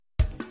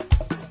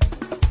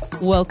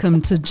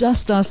Welcome to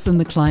Just Us and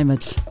the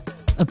Climate,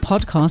 a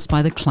podcast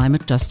by the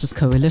Climate Justice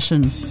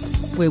Coalition,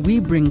 where we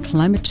bring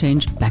climate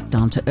change back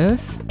down to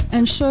earth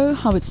and show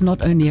how it's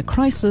not only a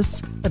crisis,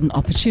 but an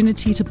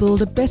opportunity to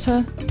build a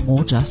better,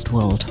 more just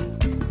world.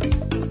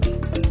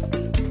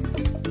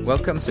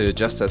 Welcome to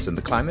Just Us and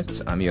the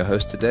Climate. I'm your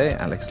host today,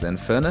 Alex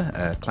Lenferner,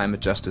 a climate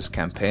justice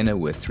campaigner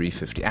with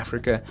 350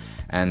 Africa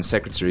and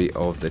Secretary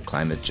of the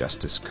Climate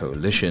Justice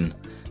Coalition.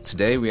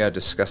 Today we are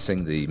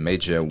discussing the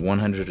major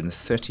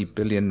 130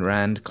 billion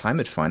rand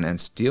climate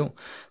finance deal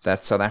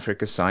that South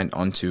Africa signed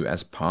onto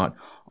as part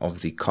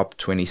of the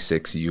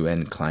COP26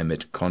 UN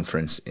Climate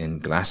Conference in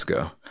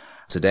Glasgow.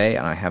 Today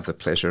I have the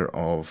pleasure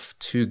of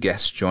two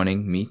guests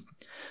joining me.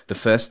 The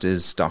first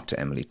is Dr.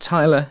 Emily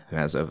Tyler, who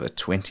has over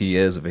 20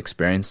 years of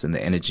experience in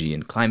the energy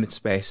and climate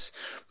space,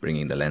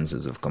 bringing the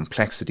lenses of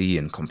complexity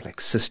and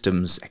complex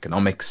systems,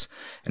 economics,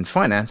 and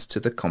finance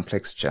to the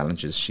complex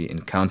challenges she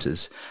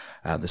encounters.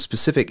 The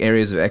specific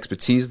areas of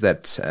expertise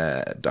that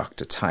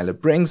Dr. Tyler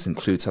brings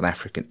include South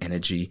African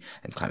energy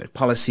and climate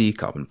policy,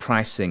 carbon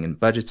pricing and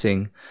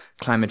budgeting,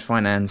 climate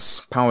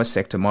finance, power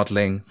sector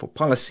modeling for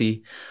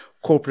policy,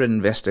 corporate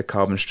investor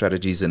carbon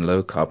strategies, and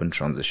low carbon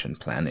transition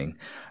planning.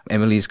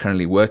 Emily is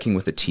currently working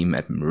with a team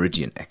at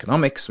Meridian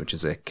Economics, which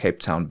is a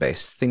Cape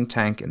Town-based think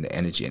tank in the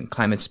energy and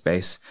climate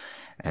space,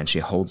 and she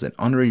holds an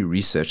honorary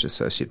research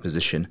associate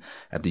position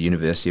at the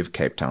University of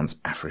Cape Town's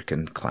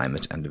African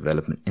Climate and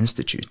Development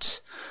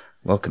Institute.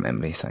 Welcome,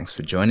 Emily. Thanks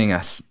for joining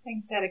us.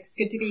 Thanks, Alex.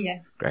 Good to be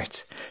here.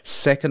 Great.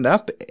 Second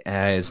up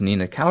is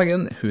Nina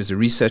Callaghan, who is a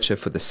researcher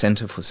for the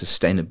Center for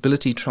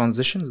Sustainability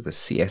Transitions, the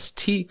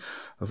CST,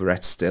 over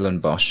at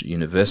Stellenbosch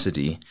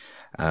University.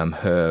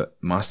 Her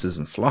master's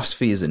in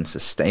philosophy is in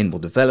sustainable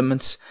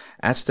development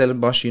at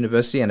Stellenbosch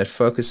University, and it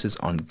focuses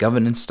on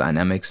governance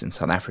dynamics in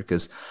South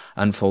Africa's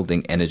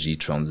unfolding energy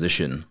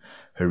transition.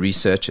 Her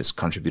research has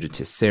contributed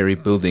to theory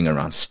building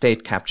around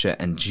state capture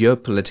and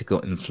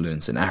geopolitical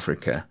influence in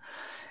Africa.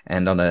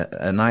 And on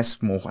a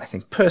nice, more, I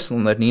think,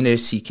 personal note, Nina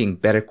is seeking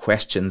better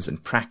questions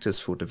and practice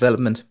for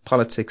development,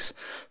 politics,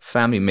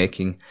 family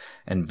making,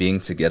 and being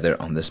together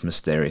on this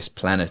mysterious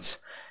planet.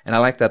 And I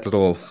like that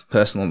little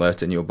personal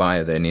note in your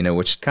bio there, Nina,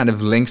 which kind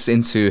of links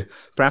into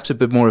perhaps a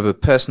bit more of a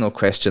personal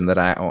question that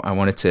I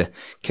wanted to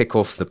kick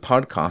off the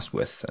podcast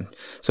with. And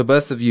so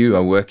both of you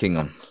are working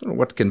on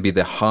what can be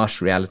the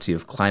harsh reality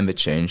of climate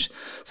change.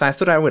 So I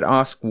thought I would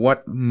ask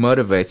what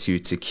motivates you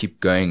to keep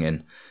going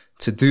and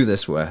to do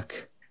this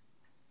work?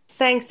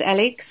 Thanks,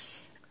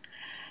 Alex.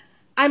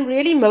 I'm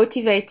really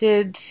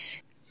motivated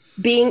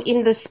being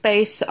in the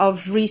space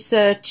of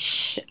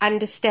research,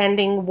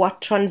 understanding what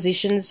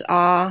transitions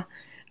are,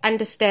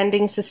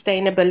 understanding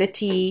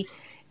sustainability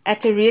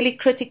at a really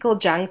critical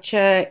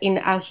juncture in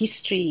our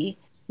history.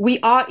 We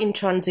are in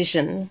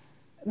transition.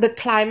 The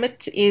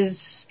climate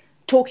is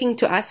talking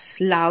to us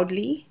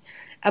loudly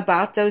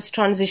about those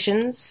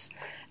transitions,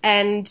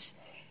 and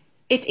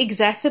it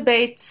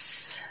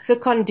exacerbates the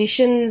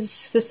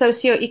conditions, the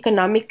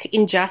socioeconomic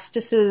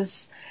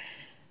injustices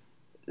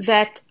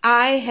that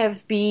I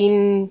have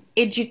been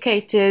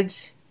educated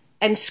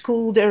and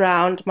schooled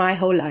around my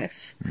whole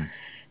life.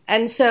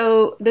 And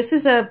so this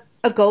is a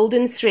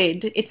golden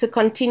thread. It's a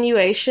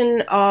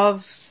continuation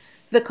of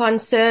the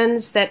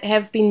concerns that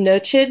have been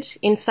nurtured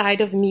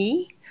inside of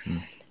me.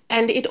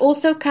 And it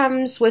also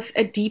comes with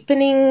a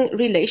deepening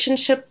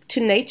relationship to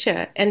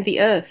nature and the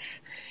earth,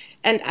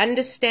 and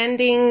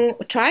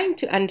trying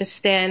to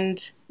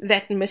understand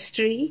that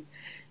mystery,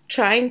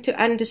 trying to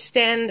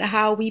understand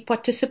how we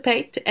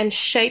participate and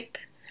shape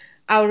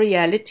our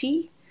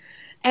reality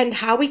and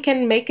how we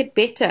can make it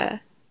better.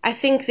 I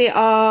think there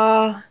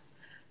are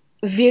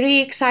very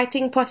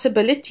exciting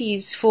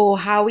possibilities for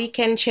how we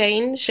can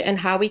change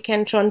and how we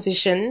can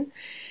transition,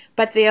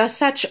 but there are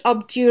such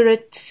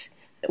obdurate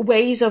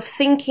ways of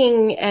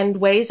thinking and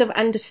ways of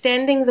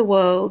understanding the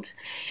world.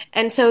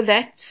 And so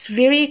that's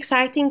very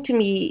exciting to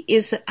me,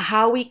 is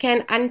how we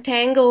can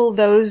untangle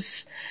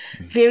those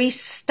very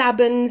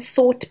stubborn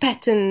thought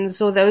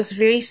patterns or those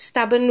very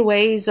stubborn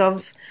ways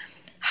of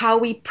how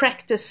we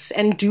practice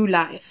and do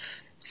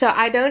life. So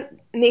I don't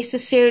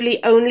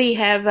necessarily only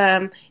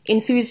have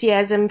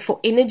enthusiasm for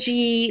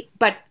energy,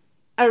 but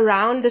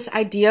around this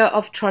idea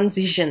of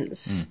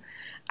transitions.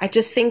 I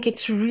just think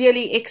it's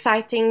really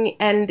exciting,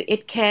 and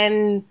it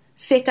can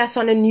set us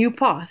on a new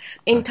path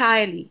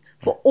entirely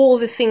for all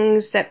the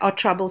things that are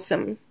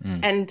troublesome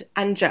and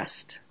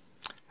unjust.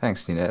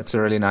 Thanks, Nina. It's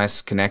a really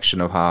nice connection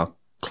of how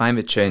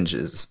climate change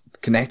is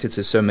connected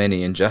to so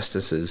many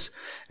injustices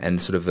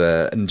and sort of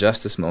an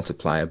injustice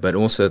multiplier, but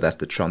also that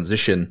the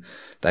transition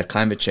that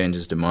climate change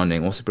is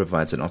demanding also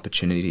provides an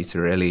opportunity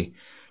to really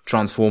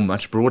transform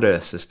much broader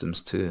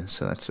systems too.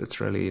 So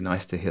it's really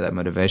nice to hear that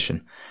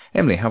motivation.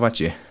 Emily, how about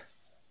you?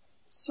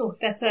 Sure,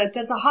 that's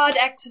a hard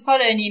act to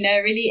follow,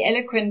 Nina. Really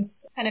eloquent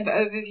kind of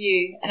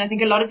overview, and I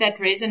think a lot of that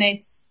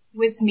resonates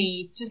with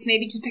me. Just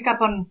maybe to pick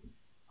up on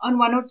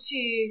one or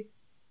two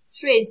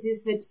threads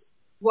is that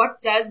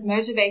what does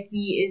motivate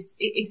me is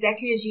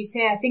exactly as you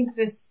say. I think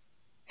this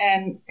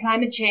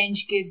climate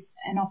change gives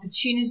an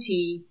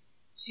opportunity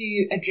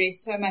to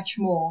address so much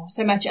more,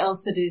 so much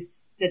else that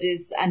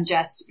is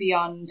unjust,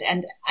 beyond,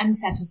 and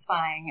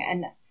unsatisfying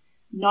and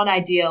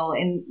non-ideal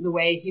in the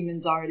way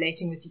humans are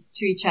relating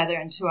to each other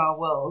and to our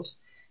world.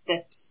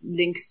 That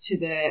links to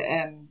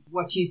the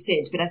what you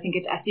said, but I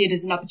see it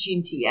as an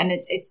opportunity, and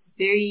it's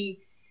very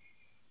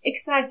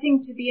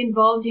exciting to be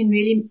involved in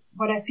really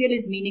what I feel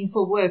is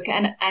meaningful work,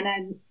 and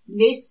I'm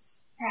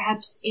less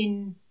perhaps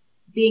in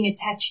being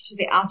attached to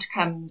the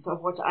outcomes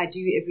of what I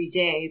do every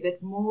day,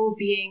 but more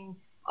being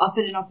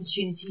offered an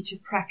opportunity to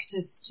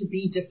practice to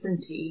be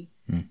differently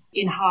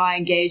in how I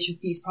engage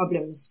with these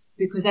problems,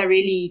 because I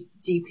really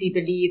deeply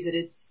believe that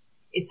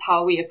it's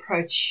how we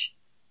approach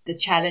the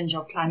challenge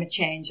of climate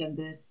change and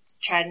the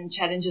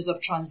challenges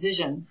of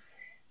transition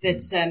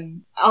that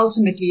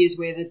ultimately is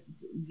where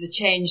the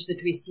change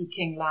that we're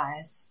seeking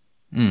lies.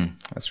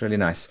 That's really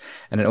nice.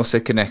 And it also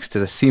connects to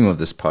the theme of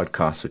this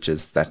podcast, which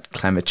is that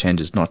climate change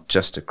is not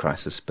just a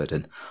crisis, but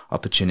an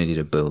opportunity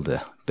to build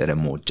a better,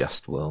 more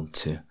just world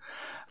too.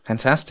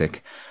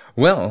 Fantastic.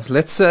 Well,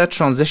 let's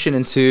transition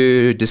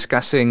into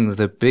discussing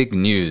the big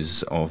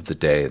news of the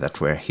day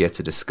that we're here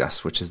to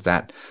discuss, which is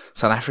that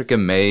South Africa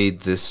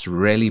made this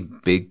really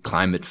big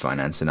climate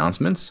finance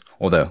announcement,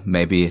 although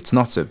maybe it's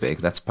not so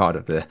big. That's part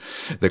of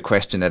the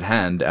question at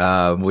hand,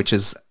 which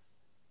is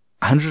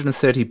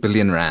 130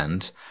 billion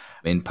rand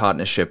in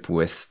partnership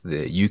with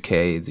the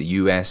UK, the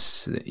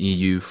US, the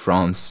EU,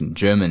 France, and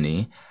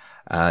Germany,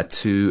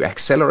 to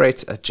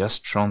accelerate a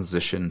just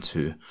transition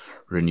to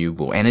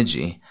renewable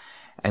energy.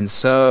 And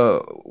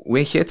so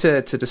we're here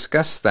to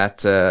discuss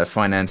that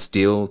finance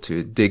deal,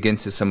 to dig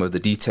into some of the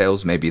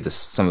details, maybe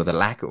some of the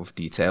lack of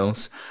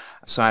details.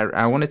 So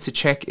I wanted to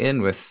check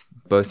in with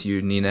both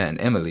you, Nina, and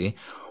Emily.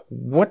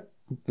 What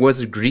was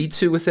agreed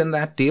to within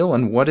that deal,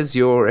 and what is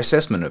your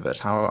assessment of it?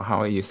 How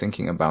are you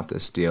thinking about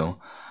this deal?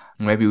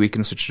 Maybe we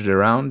can switch it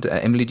around.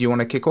 Emily, do you want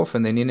to kick off?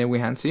 And then Nina, we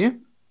hand to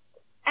you.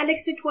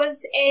 Alex, it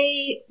was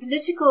a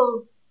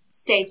political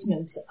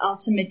statement,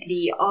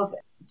 ultimately,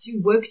 to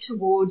work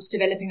towards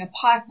developing a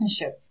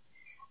partnership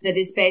that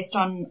is based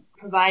on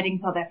providing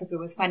South Africa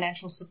with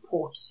financial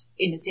support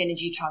in its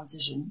energy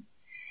transition.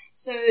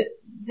 So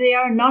there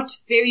are not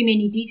very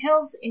many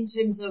details in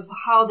terms of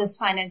how this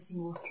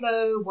financing will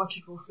flow, what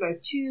it will flow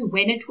to,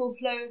 when it will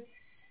flow,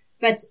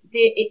 but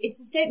it's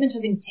a statement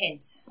of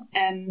intent.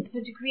 So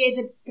to create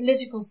a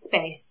political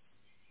space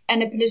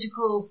and a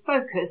political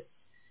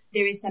focus,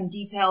 there is some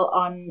detail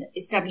on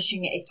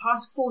establishing a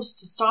task force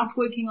to start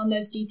working on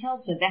those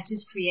details. So that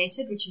is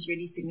created, which is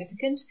really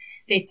significant.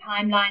 There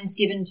are timelines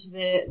given to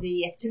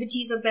the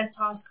activities of that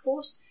task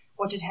force,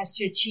 what it has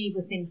to achieve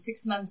within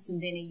 6 months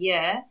and then a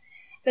year.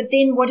 But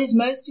then what is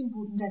most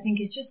important, I think,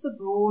 is just the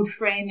broad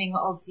framing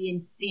of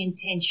the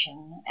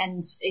intention.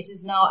 And it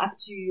is now up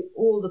to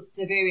all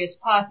the various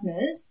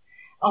partners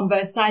on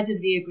both sides of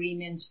the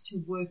agreement to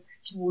work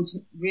towards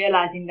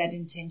realizing that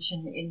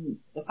intention in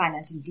the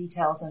financing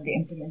details and the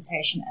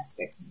implementation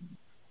aspects.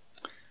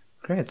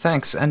 Great,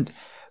 thanks. And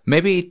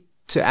maybe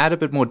to add a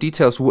bit more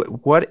details,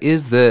 what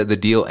is the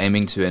deal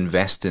aiming to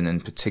invest in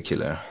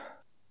particular?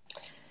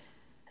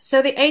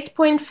 So the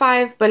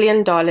 $8.5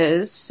 billion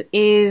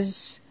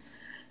is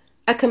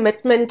a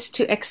commitment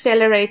to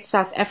accelerate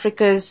South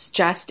Africa's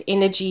just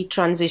energy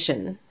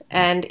transition.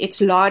 And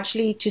it's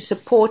largely to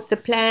support the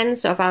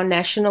plans of our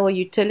national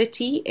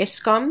utility,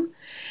 Eskom,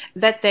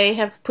 that they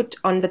have put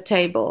on the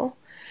table.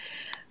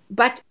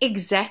 But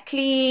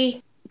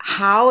exactly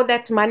how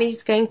that money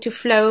is going to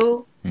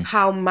flow,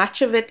 how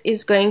much of it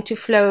is going to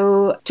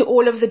flow to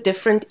all of the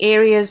different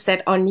areas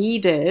that are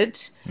needed,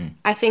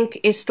 I think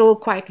is still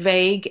quite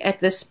vague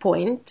at this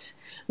point.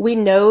 We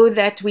know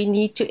that we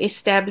need to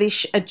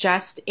establish a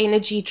just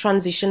energy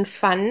transition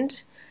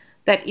fund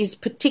that is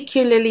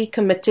particularly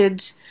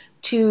committed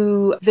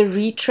to the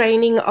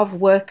retraining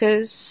of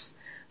workers,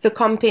 the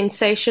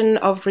compensation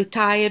of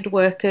retired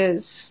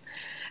workers,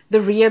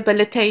 the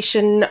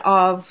rehabilitation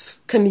of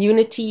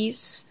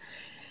communities,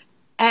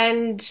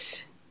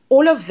 and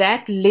all of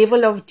that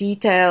level of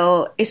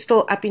detail is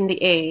still up in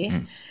the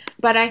air.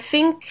 But I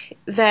think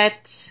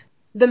that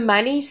the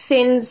money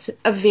sends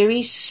a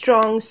very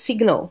strong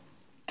signal.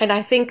 And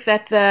I think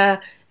that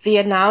the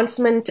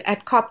announcement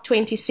at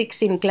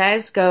COP26 in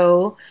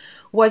Glasgow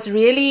was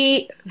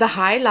really the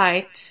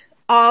highlight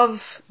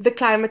of the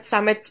climate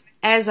summit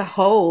as a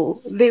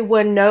whole. There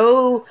were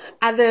no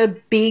other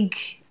big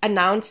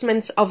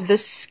announcements of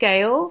this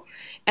scale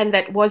and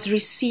that was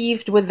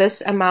received with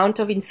this amount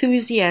of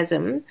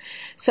enthusiasm.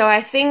 So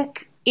I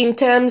think in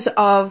terms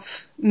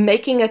of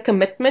making a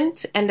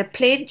commitment and a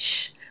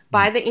pledge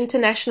by the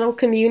international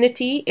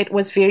community, it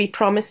was very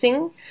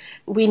promising.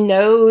 We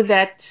know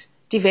that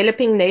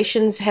developing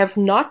nations have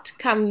not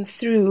come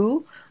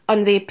through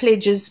on their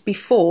pledges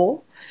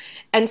before.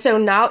 And so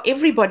now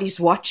everybody's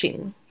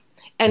watching.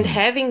 And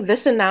having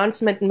this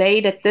announcement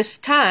made at this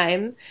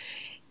time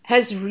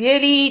has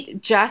really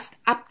just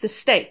upped the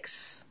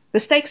stakes. The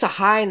stakes are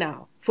high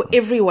now for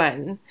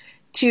everyone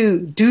to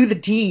do the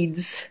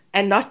deeds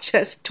and not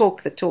just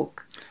talk the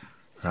talk.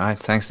 Right.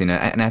 Thanks, Nina.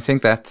 And I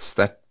think that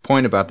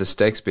point about the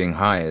stakes being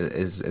high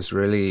is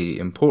really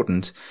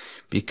important,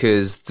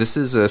 because this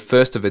is a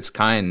first of its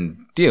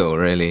kind deal,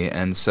 really.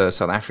 And so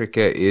South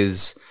Africa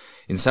is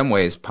in some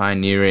ways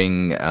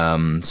pioneering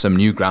some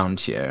new ground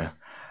here.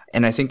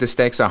 And I think the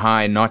stakes are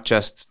high, not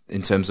just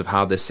in terms of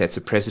how this sets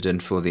a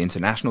precedent for the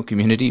international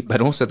community,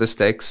 but also the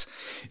stakes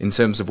in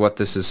terms of what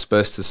this is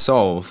supposed to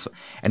solve.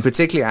 And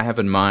particularly I have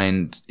in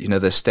mind,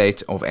 the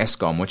state of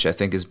Eskom, which I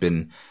think has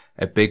been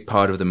a big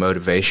part of the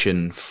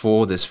motivation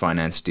for this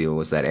finance deal,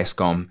 was that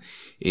Eskom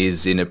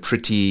is in a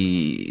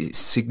pretty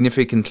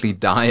significantly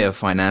dire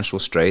financial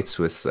straits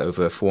with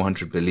over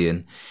 400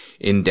 billion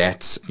in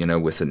debt,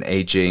 with an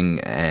aging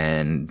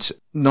and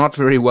not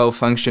very well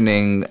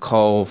functioning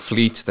coal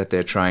fleet that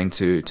they're trying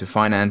to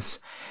finance.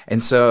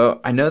 And so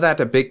I know that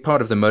a big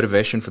part of the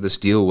motivation for this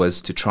deal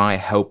was to try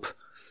help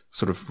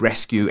sort of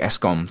rescue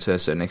Eskom to a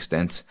certain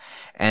extent.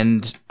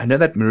 And I know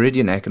that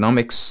Meridian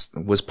Economics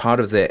was part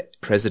of the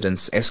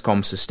president's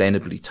Eskom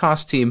Sustainability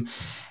Task Team.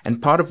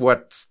 And part of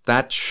what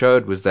that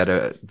showed was that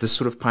this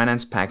sort of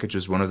finance package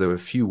was one of the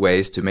few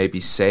ways to maybe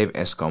save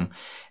Eskom.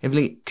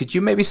 Emily, could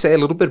you maybe say a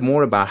little bit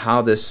more about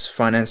how this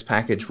finance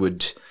package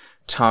would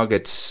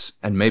target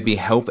and maybe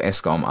help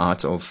Eskom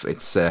out of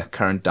its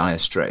current dire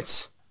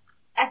straits?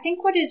 I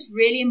think what is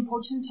really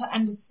important to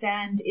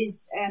understand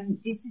is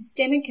the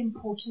systemic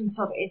importance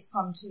of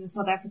Eskom to the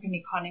South African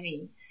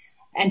economy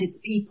and its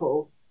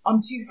people on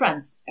two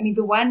fronts. I mean,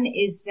 the one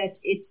is that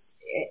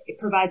it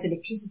provides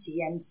electricity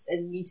and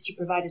needs to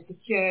provide a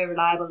secure,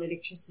 reliable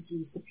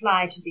electricity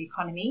supply to the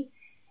economy,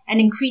 and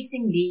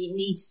increasingly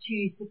needs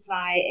to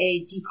supply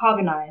a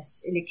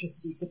decarbonized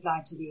electricity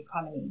supply to the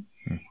economy.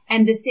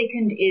 And the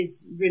second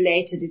is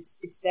related.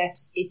 It's that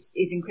it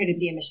is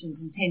incredibly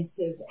emissions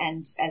intensive,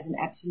 and as an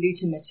absolute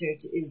emitter,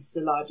 it is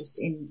the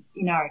largest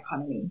in our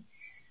economy.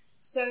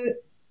 So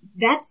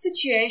that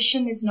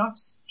situation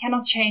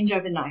cannot change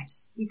overnight.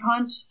 We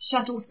can't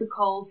shut off the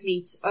coal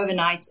fleet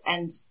overnight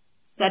and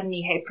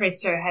suddenly, hey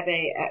presto, have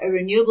a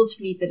renewables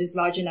fleet that is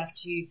large enough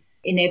to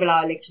enable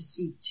our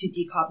electricity to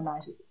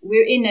decarbonize.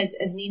 We're in,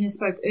 as Nina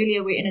spoke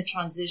earlier, we're in a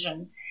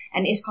transition,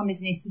 and Eskom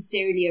is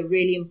necessarily a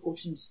really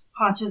important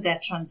part of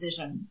that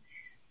transition.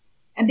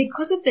 And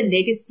because of the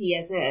legacy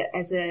as a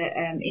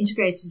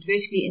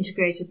vertically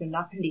integrated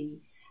monopoly,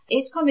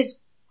 Eskom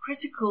is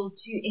critical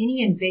to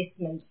any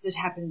investment that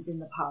happens in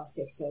the power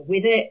sector,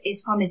 whether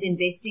Eskom is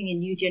investing in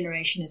new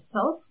generation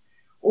itself,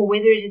 or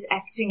whether it is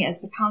acting as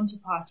the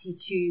counterparty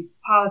to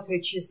power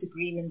purchase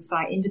agreements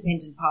by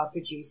independent power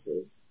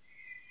producers.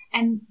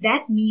 And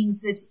that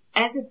means that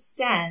as it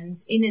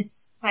stands in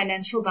its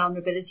financial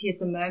vulnerability at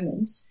the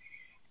moment,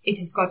 it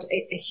has got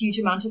a huge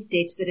amount of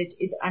debt that it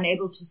is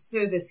unable to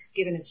service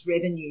given its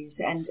revenues,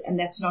 and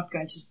that's not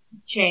going to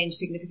change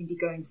significantly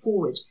going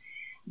forward.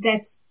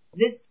 That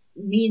this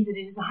means that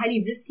it is a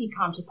highly risky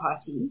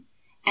counterparty,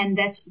 and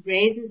that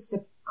raises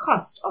the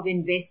cost of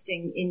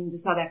investing in the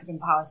South African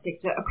power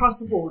sector across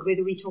the board,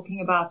 whether we're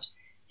talking about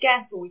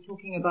gas or we're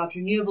talking about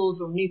renewables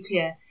or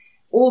nuclear.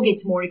 All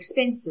gets more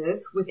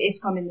expensive with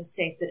Eskom in the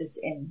state that it's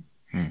in.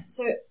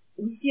 So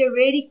we see a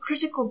really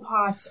critical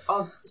part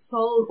of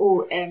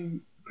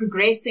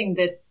progressing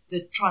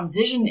the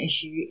transition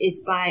issue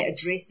is by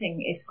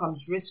addressing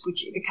Eskom's risk,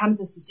 which becomes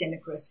a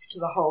systemic risk to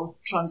the whole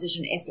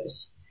transition effort.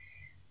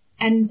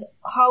 And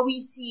how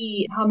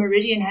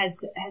Meridian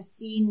has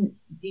seen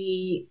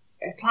the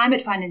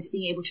climate finance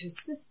being able to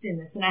assist in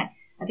this. And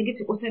I think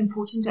it's also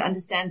important to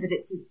understand that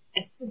it's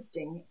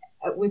assisting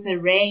with a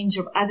range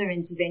of other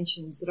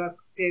interventions that are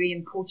very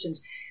important.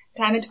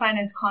 Climate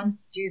finance can't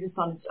do this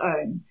on its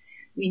own.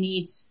 We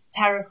need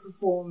tariff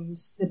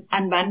reforms. The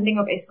unbundling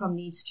of Eskom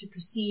needs to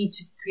proceed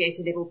to create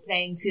a level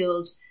playing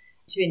field,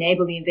 to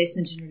enable the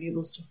investment in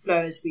renewables to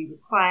flow as we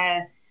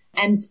require.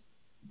 And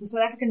the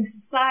South African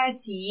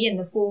society, in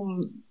the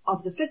form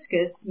of the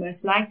fiscus,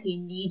 most likely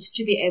needs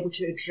to be able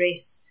to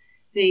address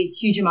the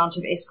huge amount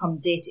of Eskom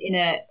debt in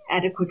an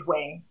adequate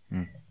way.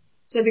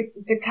 So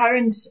the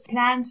current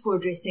plans for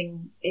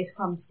addressing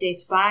Eskom's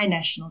debt by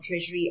National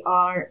Treasury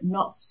are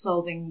not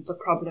solving the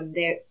problem.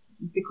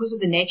 Because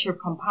of the nature of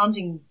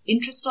compounding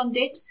interest on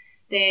debt,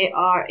 they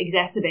are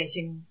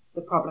exacerbating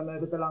the problem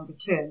over the longer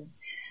term.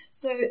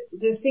 So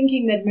the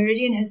thinking that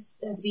Meridian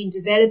has been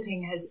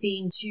developing has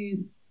been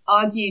to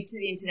argue to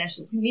the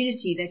international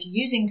community that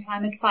using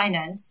climate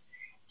finance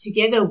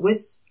together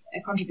with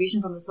a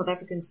contribution from the South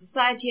African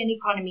society and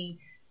economy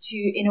to,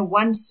 in a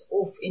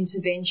once-off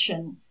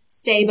intervention,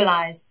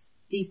 stabilize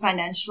the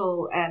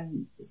financial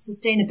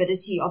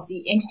sustainability of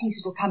the entities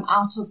that will come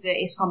out of the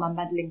Eskom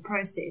unbundling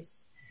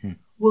process,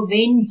 will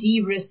then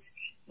de-risk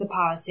the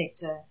power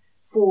sector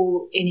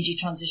for energy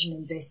transition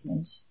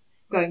investment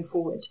going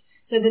forward.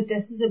 So that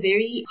this is a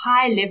very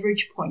high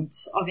leverage point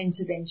of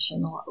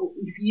intervention, or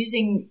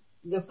using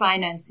the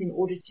finance in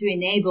order to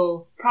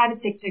enable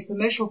private sector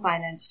commercial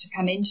finance to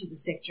come into the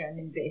sector and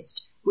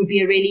invest would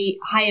be a really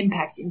high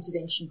impact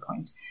intervention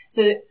point.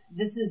 So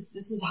this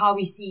is how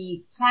we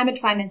see climate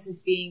finance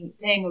as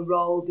playing a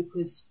role,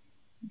 because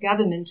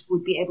government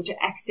would be able to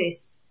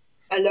access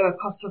a lower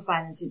cost of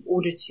finance in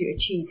order to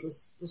achieve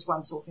this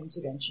once-off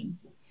intervention.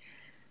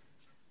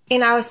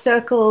 in our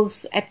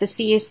circles at the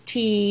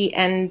CST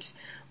and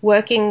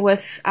working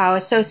with our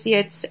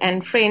associates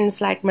and friends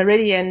like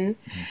Meridian,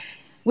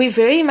 we're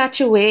very much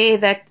aware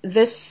that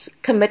this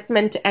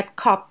commitment at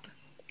COP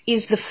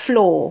is the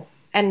floor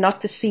and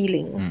not the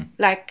ceiling.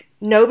 Like,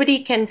 nobody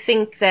can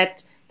think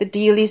that the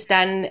deal is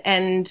done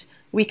and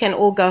we can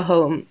all go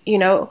home. You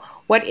know,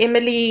 what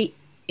Emily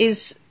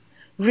is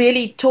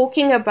really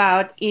talking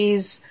about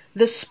is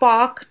the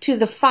spark to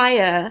the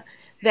fire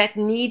that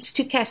needs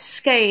to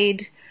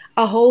cascade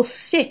a whole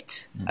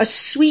set, a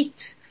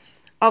suite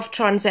of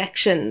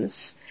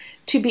transactions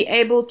to be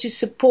able to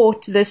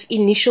support this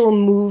initial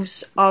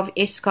moves of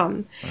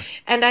Eskom.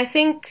 And I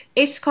think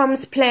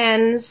Eskom's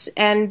plans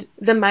and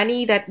the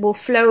money that will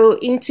flow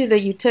into the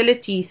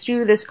utility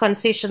through this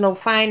concessional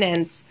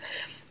finance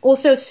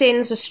also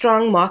sends a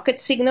strong market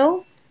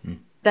signal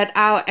that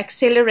our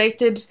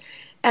accelerated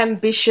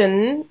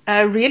ambition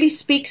really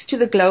speaks to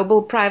the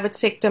global private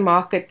sector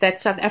market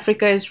that South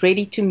Africa is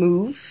ready to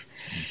move.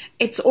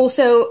 It's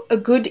also a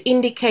good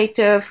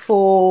indicator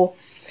for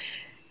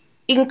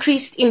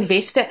increased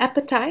investor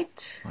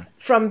appetite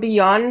from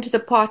beyond the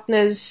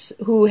partners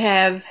who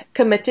have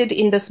committed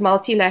in this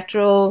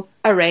multilateral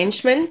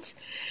arrangement.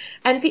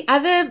 And the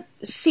other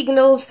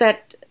signals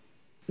that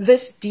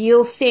this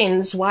deal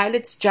sends, while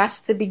it's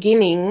just the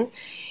beginning,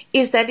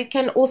 is that it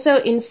can also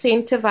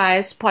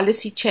incentivize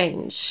policy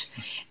change.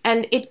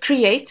 And it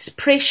creates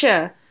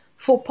pressure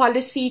for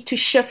policy to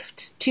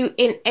shift to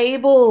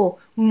enable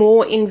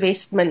more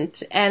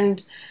investment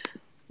and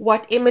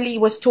what Emily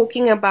was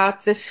talking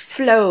about, this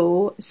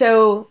flow.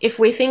 So if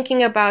we're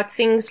thinking about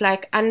things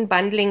like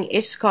unbundling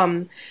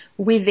Eskom,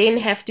 we then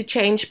have to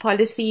change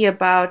policy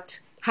about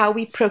how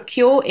we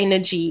procure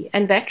energy,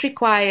 and that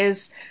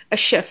requires a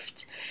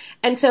shift.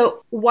 And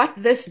so what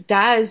this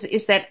does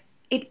is that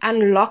it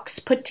unlocks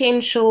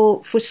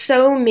potential for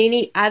so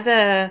many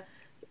other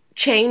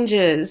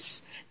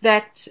changes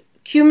that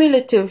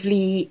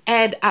cumulatively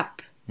add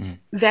up.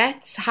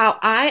 That's how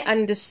I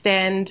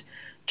understand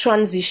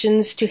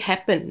transitions to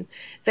happen.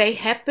 They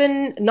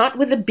happen not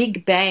with a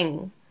big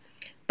bang,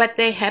 but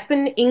they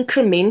happen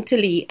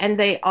incrementally, and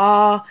they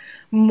are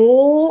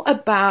more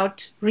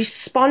about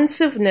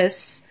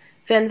responsiveness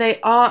than they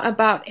are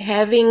about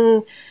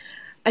having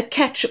a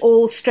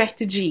catch-all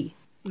strategy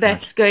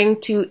that's going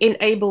to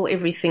enable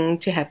everything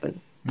to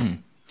happen.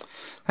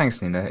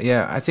 Thanks, Nina.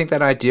 Yeah, I think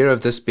that idea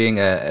of this being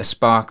a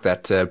spark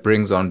that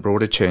brings on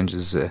broader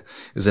changes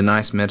is a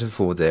nice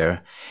metaphor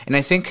there. And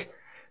I think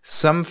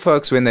some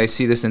folks, when they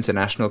see this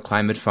international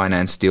climate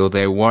finance deal,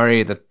 they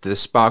worry that the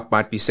spark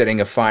might be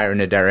setting a fire in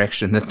a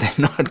direction that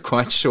they're not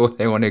quite sure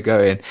they want to go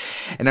in.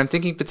 And I'm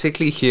thinking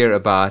particularly here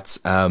about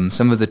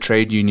some of the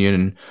trade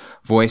union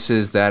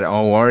voices that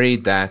are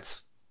worried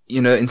that,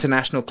 you know,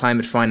 international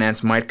climate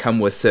finance might come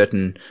with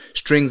certain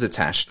strings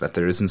attached, that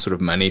there isn't sort of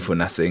money for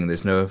nothing,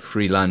 there's no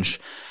free lunch,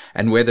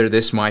 and whether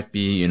this might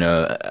be, you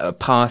know, a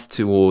path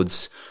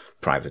towards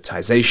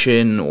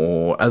privatization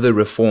or other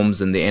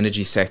reforms in the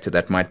energy sector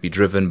that might be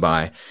driven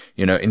by,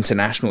 you know,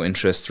 international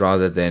interests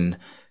rather than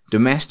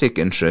domestic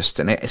interest.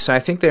 And so I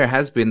think there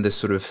has been this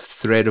sort of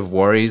thread of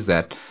worries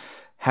that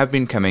have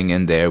been coming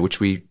in there,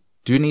 which we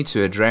do need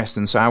to address.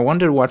 And so I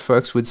wonder what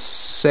folks would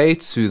say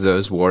to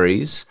those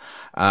worries,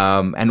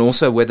 and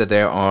also whether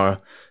there are,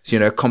 you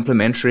know,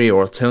 complementary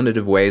or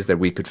alternative ways that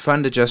we could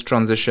fund a just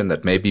transition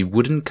that maybe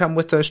wouldn't come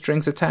with those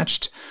strings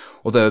attached.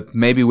 Although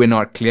maybe we're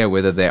not clear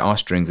whether there are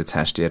strings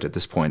attached yet at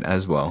this point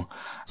as well.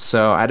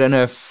 So I don't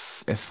know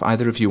if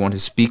either of you want to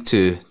speak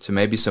to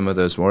maybe some of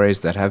those worries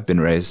that have been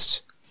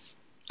raised.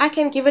 I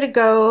can give it a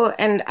go,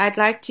 and I'd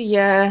like to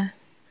hear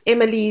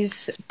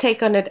Emily's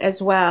take on it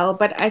as well.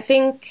 But I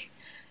think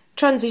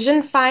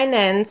transition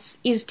finance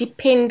is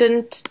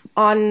dependent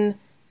on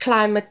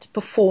climate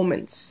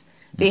performance.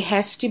 There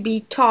has to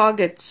be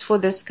targets for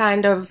this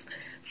kind of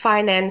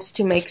finance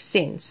to make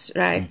sense,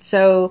 right?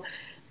 So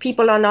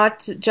people are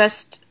not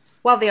just,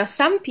 well, there are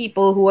some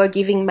people who are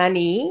giving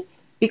money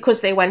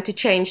because they want to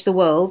change the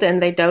world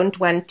and they don't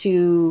want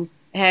to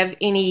have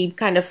any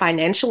kind of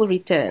financial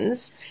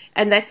returns.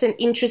 And that's an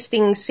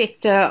interesting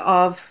sector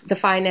of the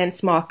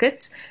finance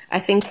market. I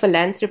think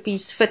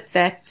philanthropies fit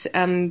that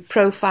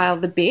profile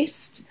the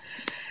best.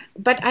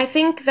 But I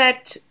think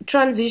that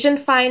transition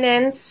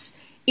finance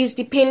is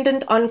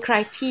dependent on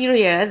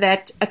criteria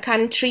that a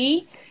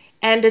country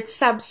and its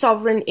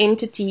sub-sovereign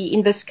entity,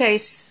 in this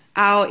case,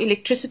 our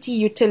electricity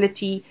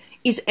utility,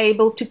 is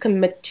able to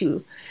commit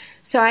to.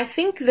 So I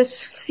think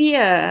this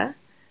fear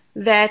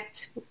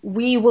that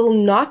we will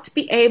not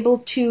be able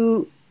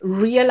to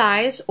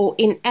realize or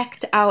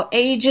enact our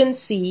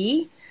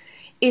agency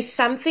is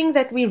something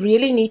that we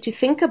really need to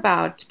think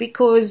about,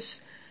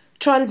 because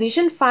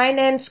transition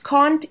finance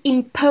can't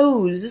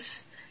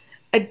impose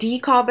a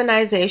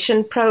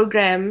decarbonization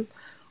program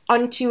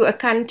onto a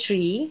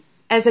country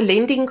as a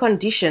lending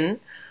condition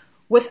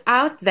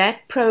without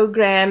that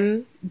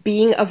program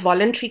being a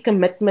voluntary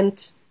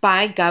commitment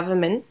by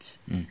government,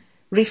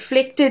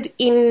 reflected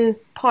in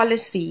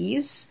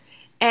policies,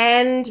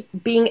 and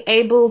being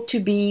able to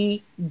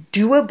be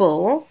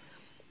doable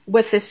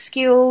with the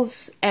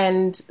skills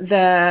and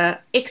the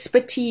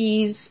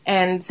expertise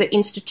and the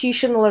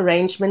institutional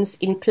arrangements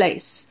in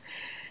place.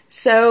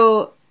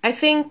 So I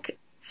think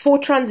for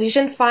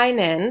transition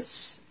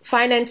finance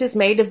is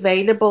made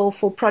available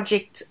for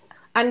project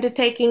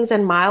undertakings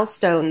and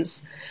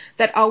milestones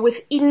that are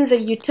within the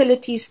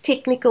utility's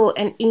technical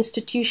and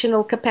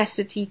institutional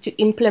capacity to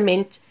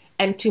implement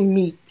and to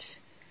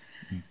meet.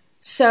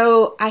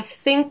 So I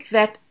think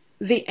that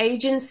the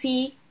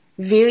agency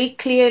very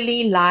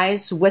clearly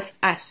lies with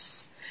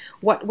us.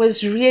 What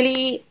was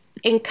really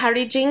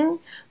encouraging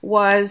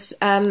was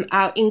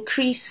our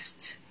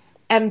increased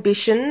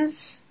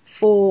ambitions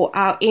for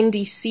our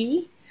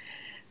NDC.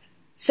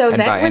 So and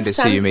that by was NDC,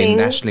 something, you mean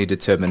nationally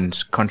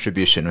determined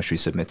contribution, which we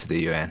submit to the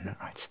UN,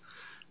 right?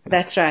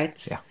 That's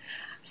right. Yeah.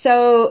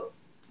 So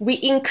we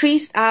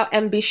increased our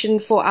ambition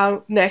for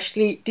our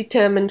nationally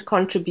determined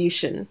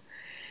contribution.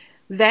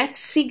 That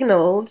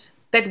signaled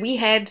that we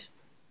had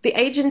the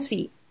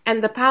agency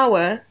and the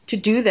power to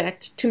do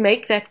that, to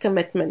make that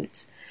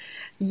commitment.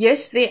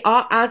 Yes, there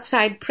are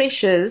outside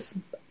pressures,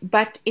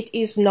 but it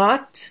is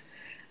not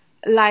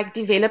like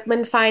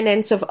development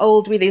finance of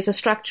old, where there's a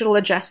structural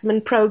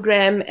adjustment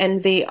program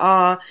and there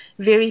are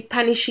very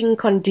punishing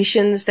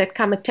conditions that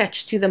come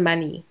attached to the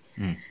money.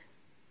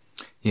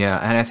 Yeah,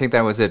 and I think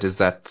that was it, is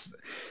that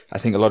I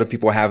think a lot of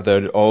people have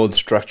the old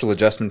structural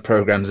adjustment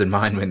programs in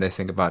mind when they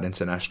think about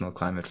international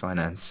climate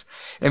finance.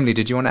 Emily,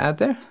 did you want to add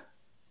there?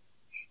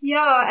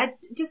 Yeah,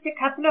 just a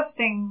couple of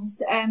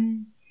things.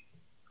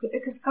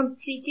 Because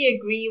completely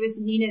agree with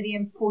Nina, the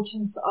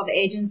importance of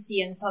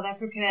agency in South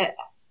Africa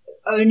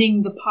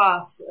owning the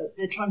path,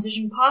 the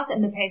transition path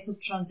and the pace of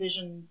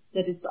transition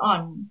that it's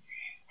on.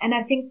 And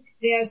I think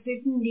there are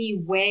certainly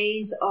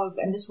ways of,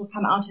 and this will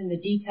come out in the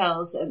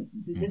details, and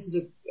this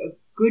is a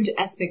good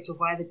aspect of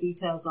why the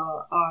details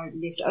are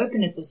left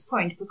open at this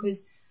point,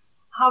 because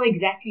how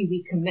exactly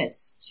we commit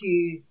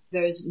to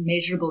those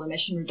measurable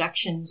emission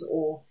reductions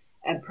or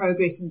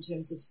progress in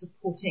terms of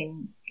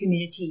supporting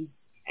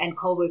communities and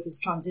coal workers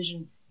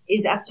transition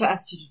is up to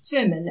us to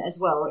determine as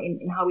well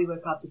in how we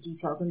work out the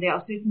details. And there are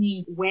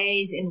certainly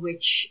ways in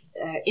which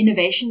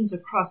innovations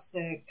across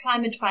the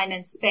climate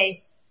finance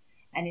space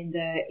and in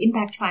the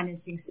impact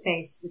financing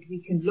space that we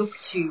can look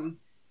to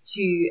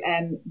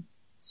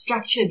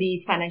structure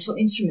these financial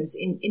instruments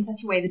in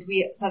such a way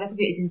that South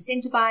Africa is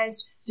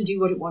incentivized to do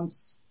what it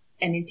wants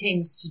and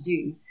intends to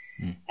do.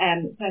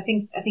 So I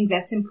think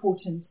that's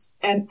important.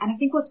 And I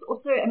think what's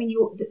also,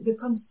 the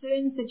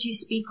concerns that you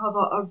speak of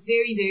are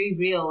very, very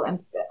real, and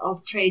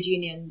of trade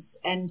unions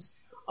and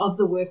of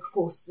the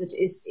workforce that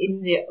is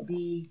in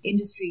the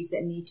industries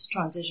that need to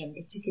transition,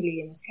 particularly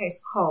in this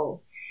case,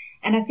 coal.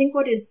 And I think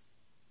what is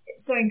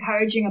so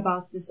encouraging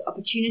about this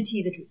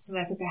opportunity that South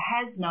Africa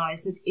has now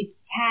is that it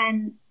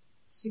can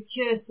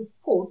secure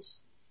support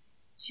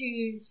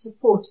to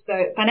support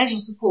the financial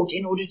support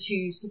in order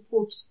to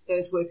support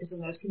those workers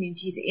and those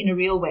communities in a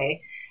real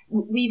way.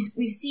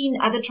 We've seen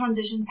other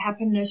transitions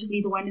happen,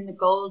 notably the one in the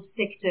gold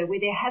sector, where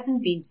there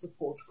hasn't been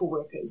support for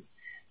workers.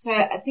 So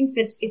I think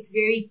that it's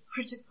very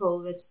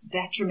critical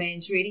that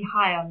remains really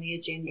high on the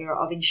agenda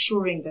of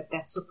ensuring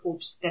that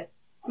support that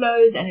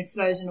flows, and it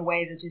flows in a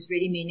way that is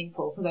really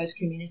meaningful for those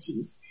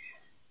communities.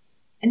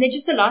 And then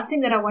just the last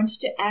thing that I wanted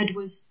to add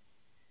was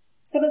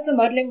some of the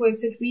modelling work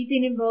that we've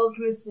been involved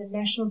with, the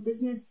National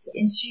Business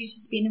Institute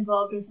has been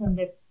involved with, and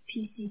the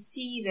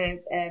PCC,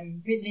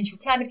 the Presidential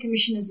Climate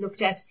Commission, has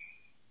looked at,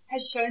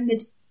 has shown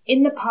that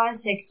in the power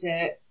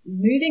sector,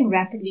 moving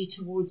rapidly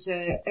towards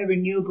a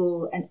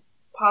renewable and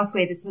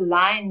pathway that's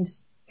aligned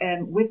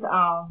with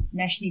our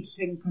nationally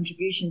determined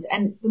contributions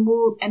and the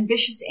more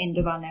ambitious end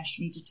of our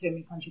nationally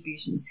determined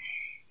contributions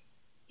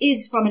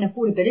is, from an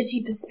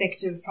affordability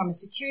perspective, from a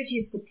security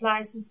of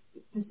supply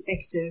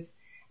perspective,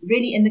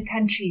 really in the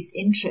country's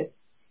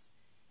interests,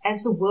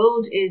 as the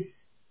world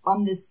is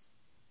on this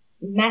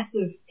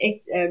massive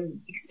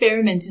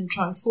experiment in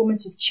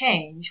transformative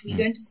change. We're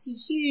going to see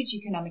huge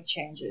economic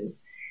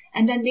changes.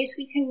 And unless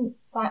we can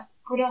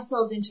put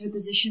ourselves into a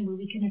position where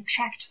we can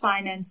attract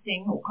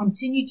financing or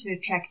continue to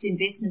attract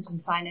investment in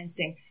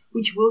financing,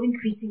 which will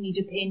increasingly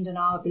depend on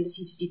our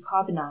ability to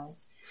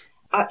decarbonize.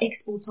 Our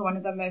exports are one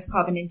of the most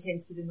carbon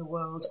intensive in the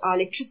world. Our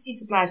electricity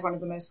supply is one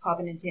of the most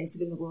carbon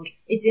intensive in the world.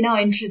 It's in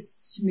our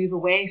interests to move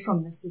away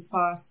from this as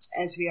fast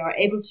as we are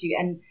able to.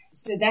 And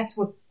so that's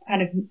what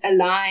kind of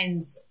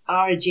aligns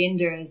our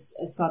agenda as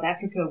South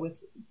Africa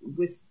with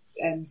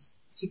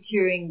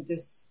securing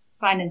this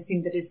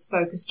financing that is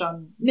focused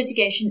on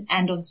mitigation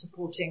and on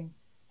supporting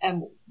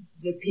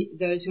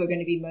those who are going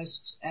to be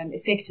most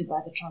affected by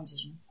the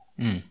transition.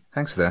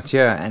 Thanks for that.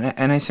 Yeah,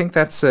 and I think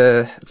that's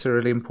a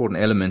really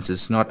important element,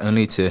 is not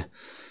only to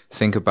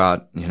think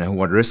about,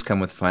 what risks come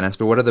with finance,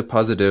 but what are the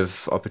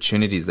positive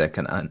opportunities that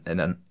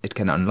it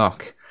can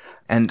unlock.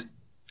 And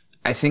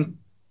I think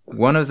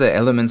one of the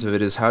elements of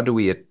it is, how do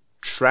we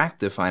attract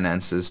the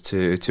finances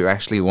to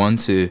actually want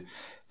to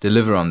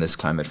deliver on this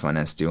climate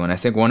finance deal? And I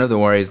think one of the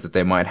worries that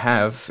they might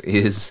have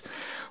is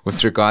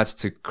with regards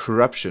to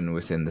corruption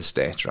within the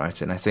state,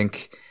 right? And I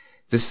think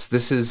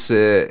This is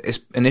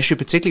an issue,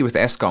 particularly with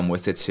Eskom,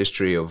 with its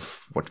history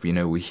of what we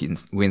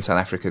in South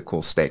Africa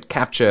call state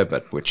capture,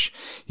 but which,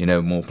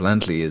 more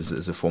bluntly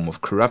is a form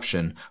of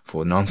corruption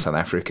for non-South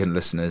African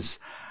listeners.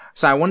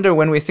 So I wonder,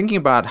 when we're thinking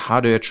about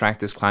how to attract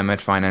this climate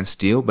finance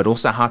deal, but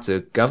also how to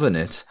govern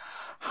it,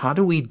 how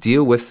do we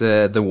deal with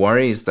the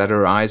worries that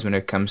arise when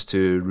it comes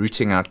to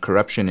rooting out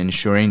corruption,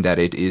 ensuring that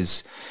it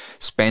is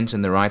spent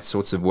in the right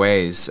sorts of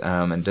ways,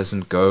 and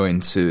doesn't go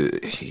into,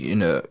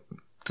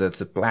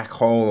 the black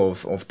hole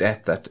of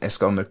debt that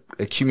Eskom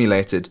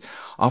accumulated,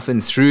 often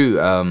through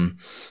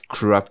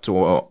corrupt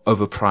or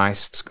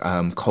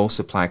overpriced coal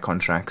supply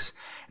contracts.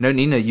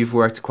 Nina, you've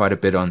worked quite a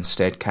bit on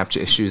state capture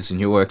issues in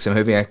your work, so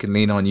maybe I can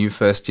lean on you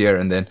first here,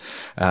 and then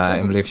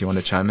Emily, if you want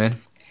to chime in.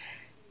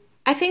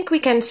 I think we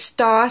can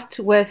start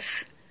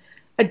with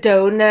a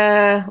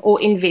donor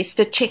or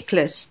investor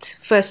checklist,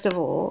 first of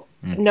all.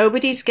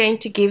 Nobody's going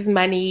to give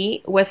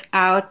money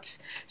without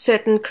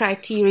certain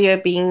criteria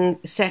being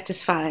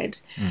satisfied.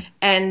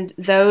 And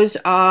those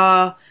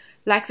are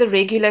like the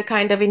regular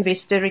kind of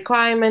investor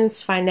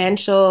requirements,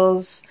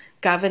 financials,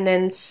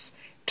 governance,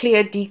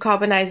 clear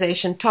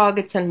decarbonization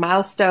targets and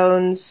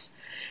milestones,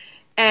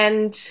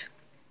 and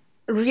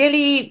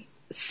really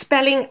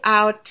spelling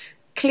out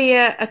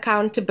clear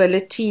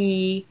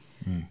accountability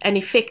and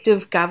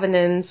effective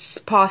governance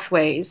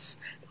pathways.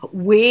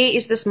 Where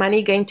is this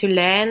money going to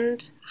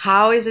land?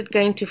 How is it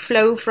going to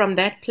flow from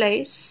that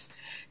place?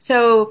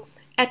 So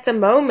at the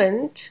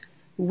moment,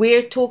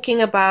 we're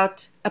talking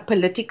about a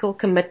political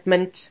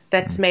commitment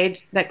that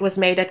was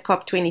made at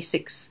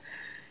COP26.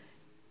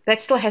 That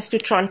still has to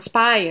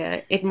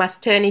transpire. It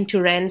must turn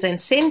into rands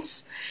and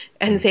cents,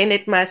 and then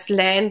it must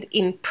land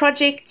in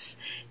projects,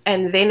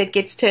 and then it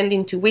gets turned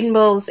into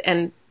windmills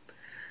and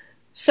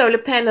solar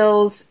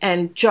panels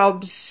and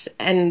jobs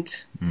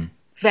and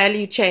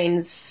value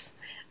chains,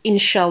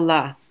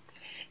 inshallah.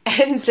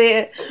 And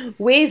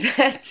where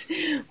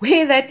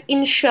that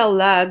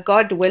inshallah,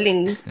 God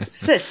willing,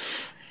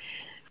 sits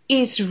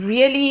is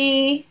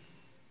really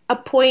a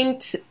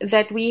point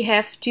that we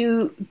have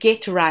to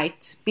get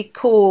right,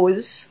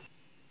 because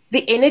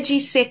the energy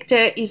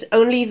sector is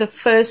only the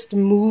first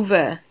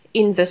mover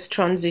in this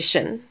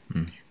transition.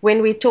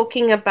 When we're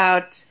talking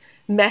about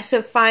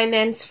massive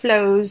finance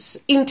flows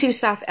into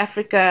South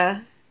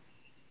Africa,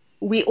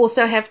 we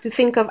also have to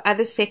think of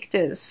other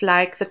sectors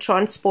like the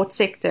transport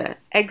sector,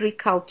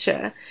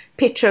 agriculture,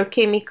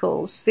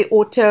 petrochemicals, the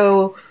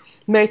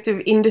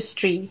automotive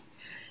industry.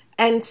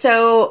 And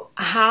so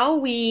how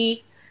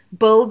we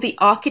build the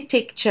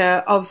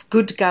architecture of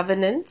good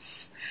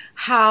governance,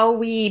 how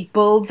we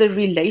build the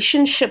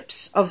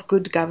relationships of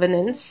good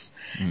governance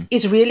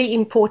is really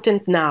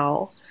important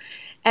now.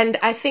 And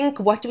I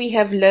think what we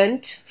have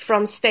learned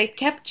from state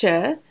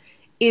capture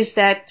is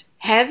that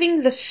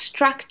having the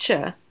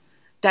structure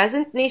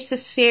doesn't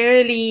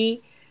necessarily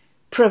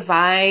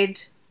provide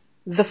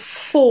the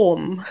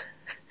form.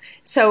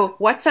 So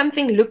what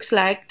something looks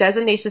like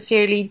doesn't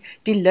necessarily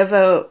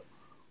deliver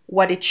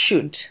what it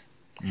should.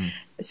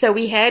 So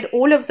we had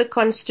all of the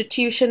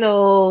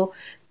constitutional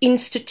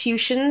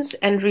institutions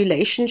and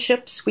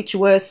relationships which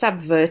were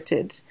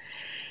subverted.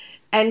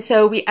 And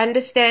so we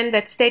understand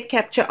that state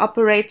capture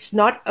operates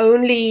not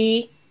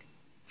only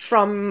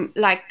from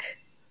like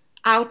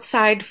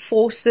outside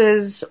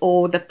forces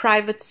or the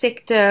private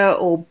sector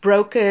or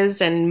brokers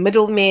and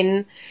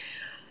middlemen,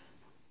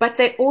 but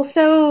they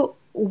also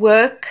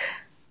work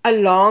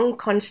along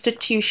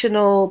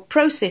constitutional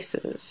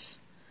processes,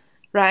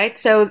 right?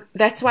 So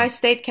that's why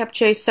state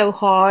capture is so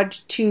hard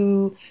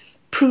to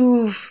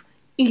prove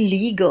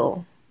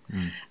illegal.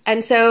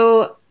 And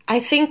so I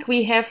think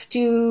we have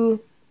to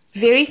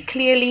very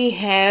clearly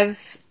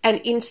have an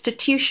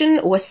institution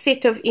or a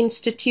set of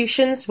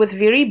institutions with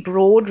very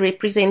broad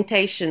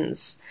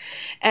representations.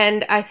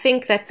 And I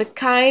think that the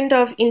kind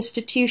of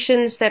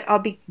institutions that are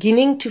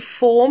beginning to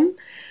form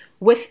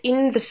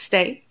within the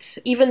state,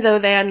 even though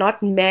they are not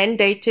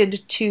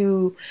mandated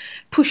to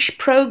push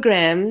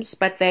programs,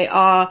 but they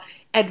are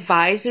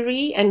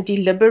advisory and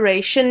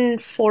deliberation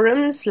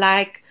forums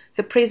like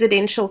the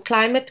Presidential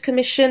Climate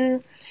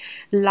Commission,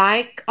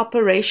 like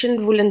Operation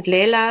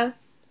Vulindlela.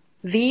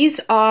 These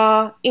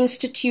are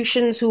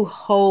institutions who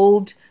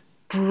hold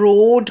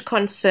broad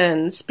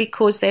concerns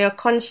because they are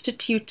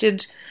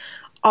constituted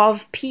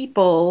of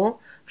people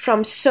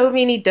from so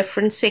many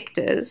different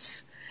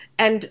sectors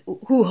and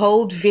who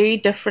hold very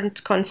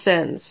different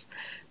concerns.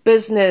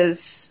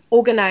 Business,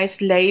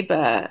 organized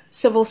labor,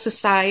 civil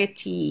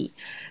society,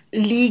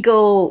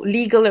 legal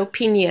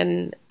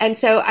opinion. And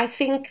so I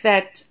think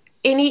that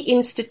any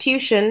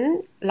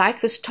institution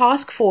like this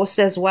task force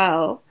as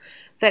well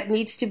that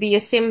needs to be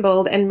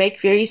assembled and make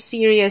very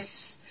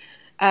serious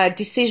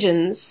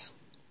decisions,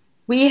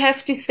 we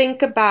have to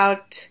think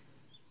about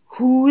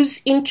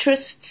whose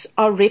interests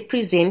are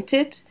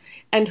represented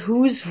and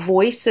whose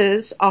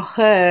voices are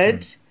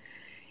heard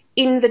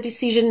in the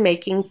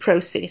decision-making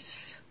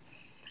process.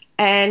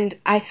 And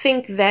I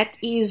think that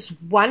is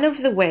one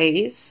of the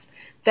ways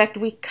that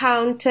we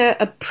counter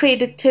a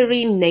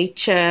predatory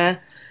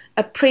nature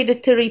a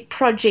predatory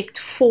project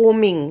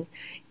forming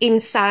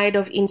inside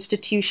of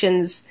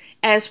institutions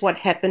as what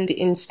happened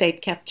in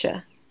state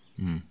capture.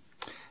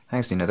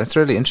 Thanks, Nina. That's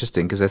really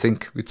interesting because I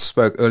think we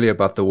spoke earlier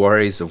about the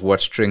worries of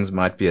what strings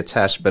might be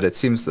attached, but it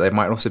seems there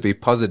might also be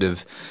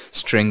positive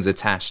strings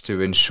attached to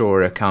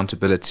ensure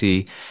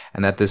accountability,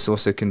 and that this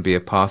also can be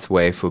a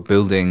pathway for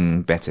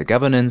building better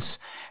governance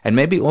and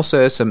maybe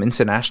also some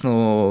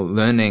international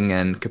learning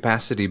and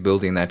capacity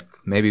building that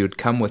maybe would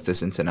come with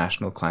this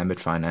international climate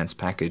finance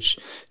package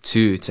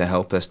too, to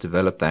help us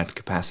develop that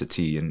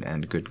capacity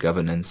and good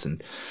governance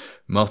and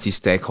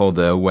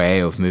multi-stakeholder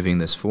way of moving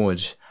this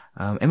forward.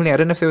 Emily, I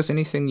don't know if there was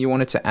anything you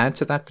wanted to add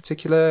to that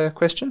particular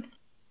question?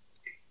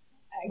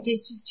 I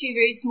guess just two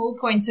very small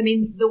points. I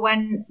mean, the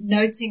one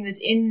noting that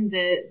in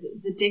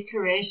the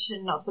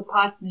declaration of the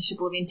partnership,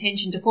 or the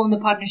intention to form the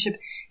partnership,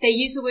 they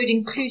use the word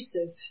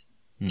inclusive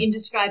in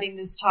describing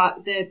this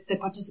the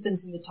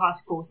participants in the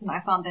task force, and I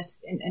found that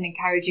an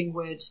encouraging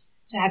word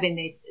to have in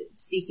there,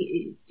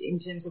 speaking in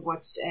terms of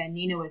what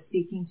Nina was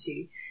speaking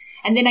to.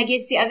 And then I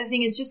guess the other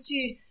thing is just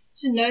to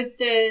note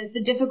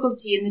the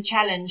difficulty and the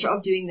challenge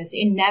of doing this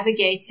in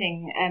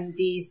navigating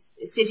these,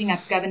 setting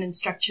up governance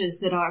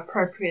structures that are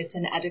appropriate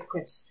and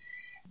adequate,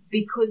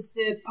 because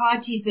the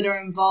parties that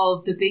are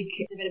involved, the big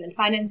development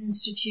finance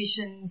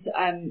institutions,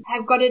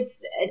 have got a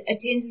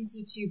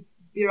tendency to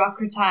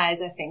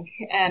bureaucratize, I think.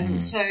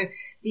 So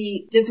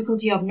the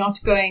difficulty of not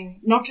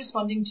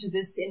responding to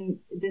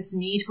this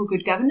need for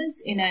good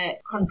governance in a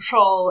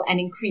control and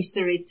increase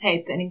the red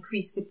tape and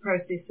increase the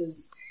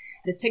processes,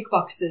 the tick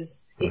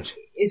boxes, right,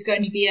 is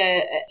going to be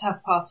a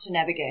tough path to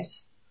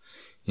navigate.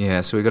 Yeah,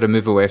 so we've got to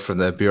move away from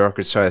the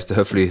bureaucratize to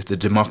hopefully the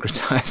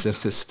democratize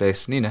of this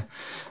space. Nina?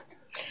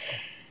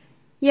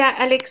 Yeah,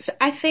 Alex,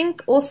 I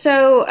think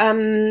also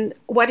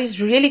what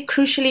is really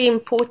crucially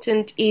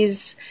important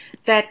is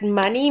that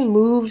money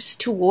moves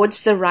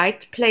towards the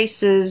right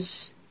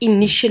places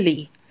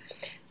initially.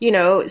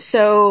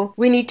 So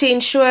we need to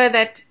ensure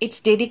that it's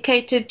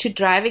dedicated to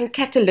driving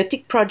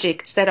catalytic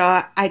projects that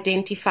are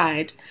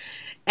identified.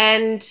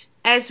 And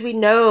as we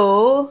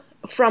know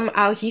from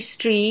our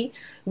history,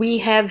 we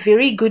have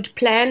very good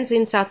plans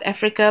in South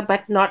Africa,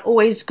 but not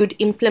always good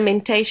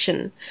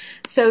implementation.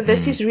 So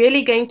this is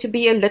really going to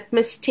be a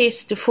litmus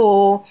test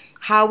for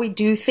how we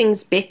do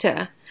things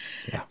better.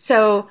 Yeah.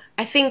 So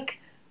I think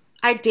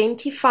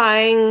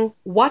identifying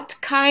what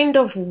kind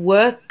of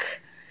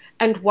work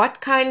and what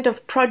kind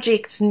of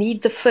projects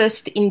need the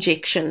first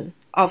injection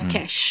of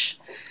cash.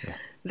 Yeah.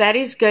 That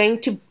is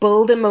going to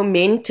build a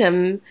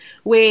momentum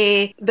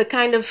where the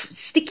kind of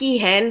sticky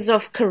hands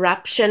of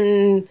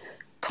corruption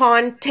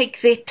can't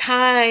take their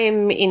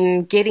time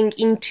in getting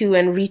into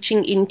and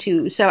reaching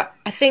into. So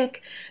I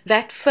think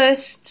that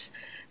first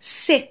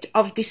set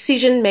of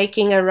decision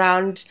making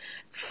around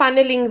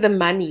funneling the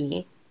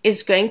money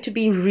is going to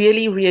be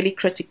really, really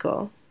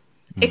critical.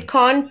 It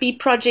can't be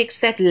projects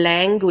that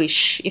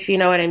languish, if you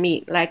know what I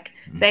mean. Like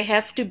they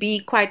have to be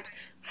quite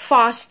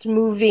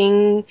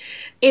fast-moving,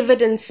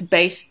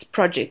 evidence-based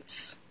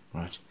projects.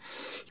 Right.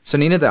 So,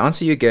 Nina, the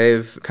answer you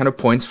gave kind of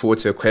points forward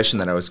to a question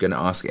that I was going to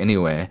ask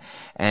anyway,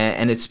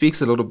 and it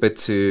speaks a little bit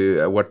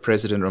to what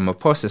President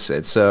Ramaphosa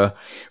said. So,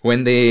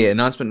 when the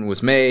announcement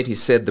was made, he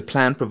said the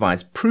plan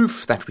provides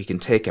proof that we can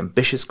take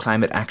ambitious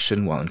climate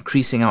action while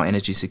increasing our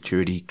energy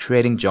security,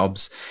 creating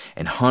jobs,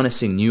 and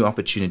harnessing new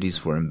opportunities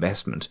for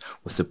investment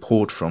with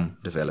support from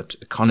developed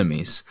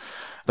economies.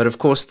 But of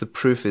course, the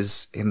proof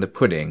is in the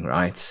pudding,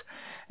 right?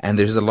 And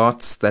there's a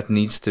lot that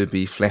needs to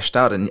be fleshed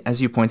out. And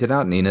as you pointed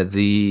out, Nina,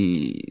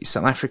 the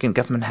South African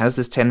government has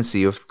this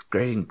tendency of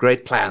creating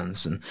great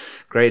plans and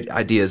great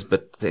ideas,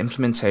 but the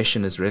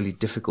implementation is really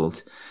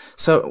difficult.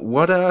 So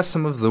what are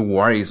some of the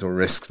worries or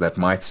risks that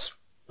might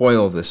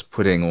spoil this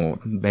pudding or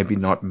maybe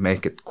not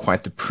make it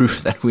quite the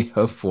proof that we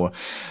hope for?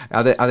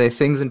 Are there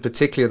things in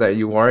particular that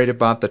you're worried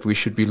about that we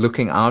should be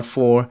looking out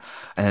for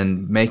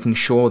and making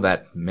sure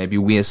that maybe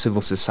we as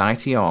civil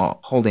society are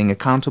holding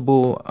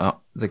accountable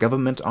the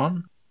government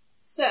on?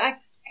 So I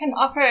can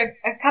offer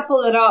a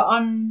couple that are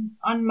on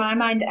my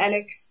mind,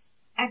 Alex.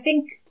 I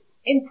think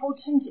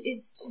important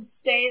is to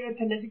stay the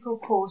political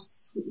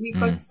course. We've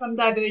got some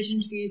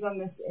divergent views on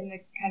this in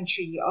the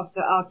country of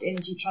our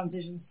energy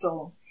transition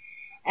still.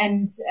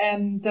 And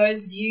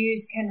those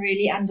views can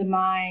really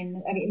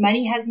undermine,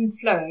 money hasn't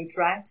flowed,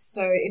 right?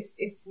 So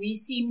if we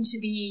seem to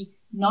be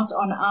not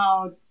on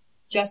our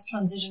just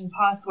transition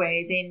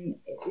pathway, then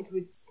it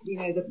would,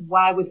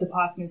 why would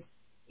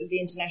the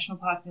international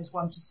partners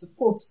want to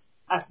support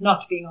us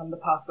not being on the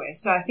pathway?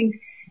 So I think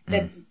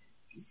that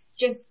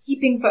just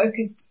keeping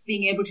focused,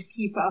 being able to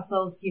keep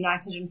ourselves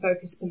united and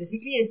focused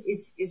politically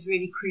is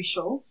really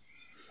crucial,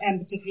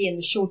 and particularly in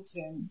the short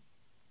term.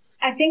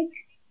 I think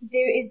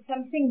there is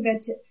something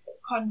that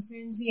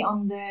concerns me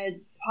on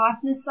the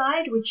partner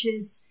side, which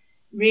is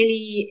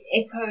really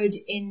echoed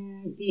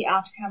in the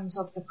outcomes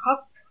of the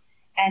COP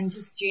and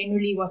just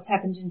generally what's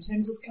happened in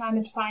terms of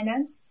climate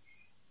finance.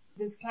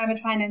 This climate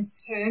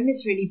finance term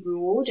is really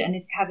broad, and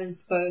it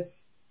covers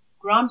both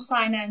grant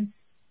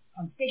finance,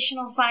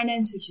 concessional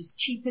finance, which is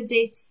cheaper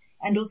debt,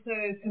 and also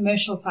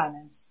commercial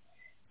finance.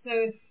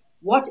 So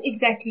what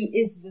exactly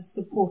is the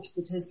support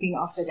that has been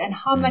offered, and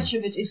how much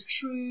of it is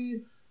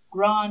true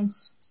grant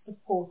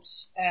support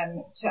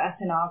to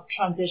us in our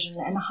transition,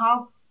 and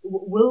how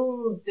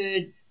will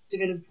the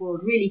developed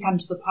world really come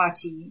to the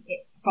party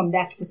from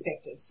that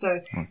perspective? So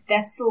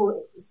that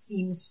still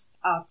seems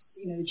out,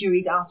 the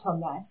jury's out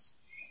on that.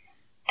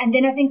 And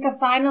then I think the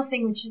final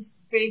thing, which is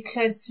very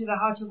close to the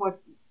heart of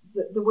what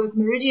the work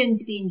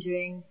Meridian's been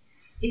doing,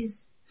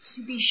 is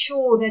to be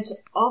sure that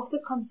of the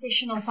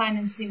concessional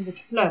financing that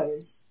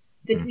flows,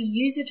 that we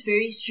use it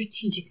very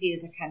strategically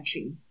as a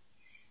country.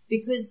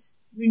 Because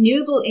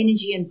renewable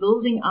energy and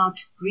building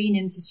out green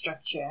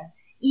infrastructure,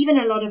 even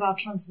a lot of our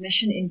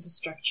transmission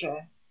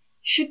infrastructure,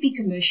 should be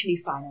commercially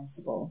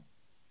financeable.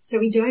 So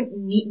we've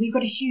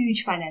got a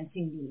huge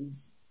financing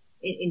needs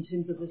in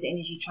terms of this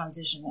energy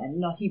transition, and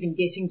not even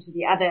getting to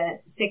the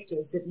other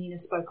sectors that Nina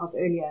spoke of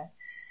earlier.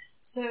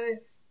 So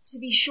to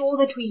be sure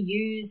that we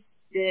use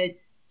the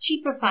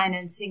cheaper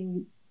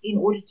financing in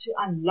order to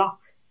unlock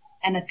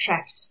and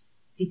attract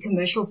the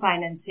commercial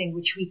financing,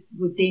 which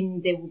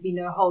there will be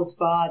no holds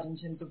barred in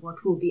terms of what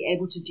we'll be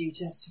able to do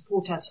to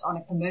support us on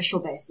a commercial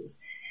basis.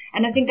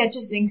 And I think that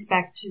just links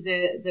back to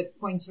the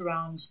point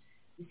around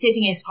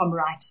setting Eskom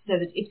right so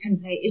that it can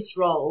play its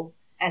role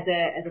as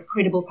a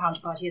credible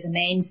counterparty, as a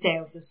mainstay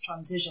of this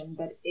transition,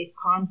 but it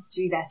can't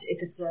do that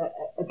if it's a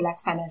black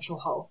financial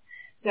hole.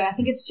 So I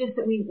think it's just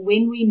that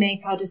when we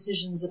make our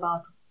decisions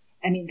about,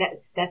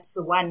 that's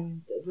the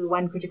one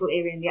critical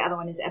area, and the other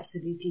one is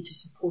absolutely to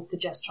support the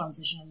just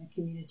transition in the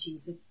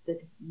communities,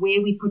 that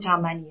where we put our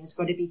money has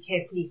got to be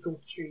carefully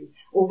thought through,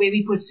 or where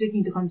we put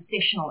certainly the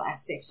concessional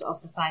aspect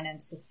of the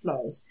finance that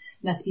flows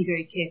must be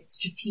very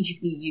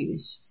strategically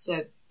used.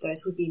 So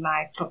those would be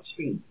my top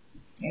 3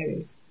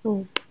 areas.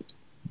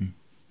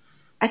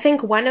 I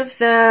think one of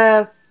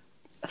the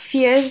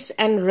fears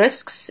and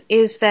risks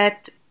is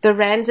that the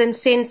rands and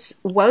cents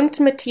won't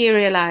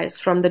materialize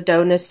from the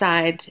donor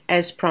side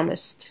as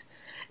promised.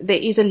 There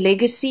is a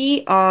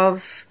legacy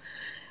of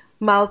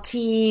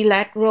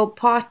multilateral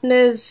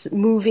partners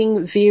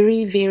moving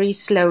very, very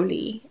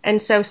slowly. And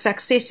so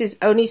success is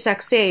only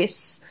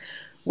success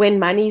when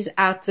money's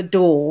out the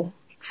door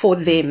for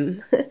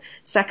them.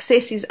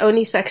 Success is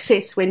only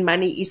success when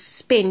money is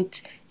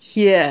spent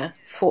here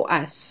for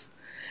us.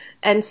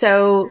 And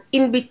so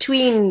in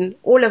between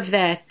all of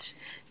that,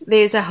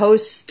 there's a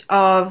host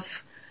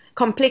of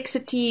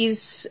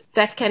complexities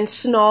that can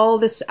snarl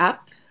this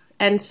up.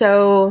 And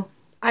so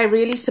I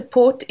really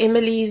support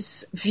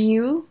Emily's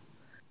view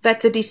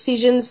that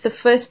the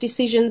first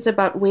decisions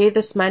about where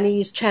this money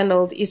is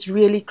channeled is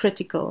really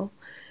critical,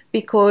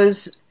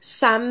 because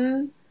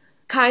some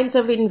kinds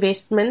of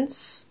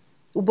investments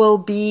will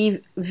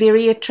be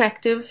very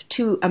attractive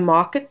to a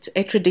market,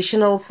 a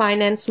traditional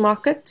finance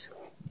market,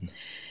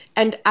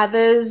 and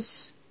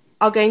others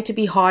are going to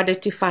be harder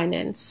to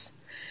finance.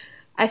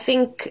 I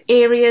think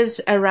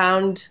areas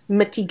around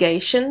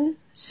mitigation,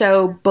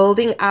 so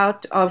building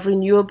out of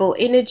renewable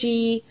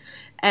energy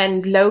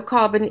and low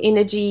carbon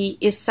energy,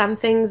 is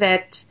something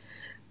that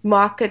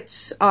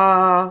markets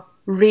are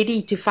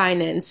ready to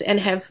finance and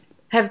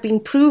have been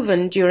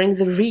proven during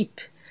the REAP.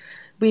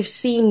 We've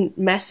seen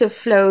massive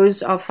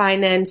flows of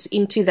finance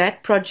into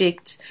that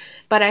project,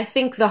 but I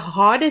think the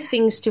harder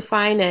things to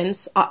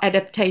finance are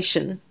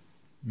adaptation.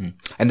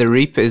 And the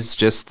REAP is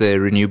just the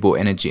Renewable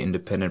Energy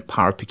Independent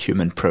Power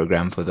Procurement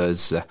Program for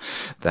those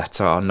that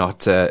are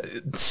not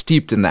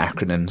steeped in the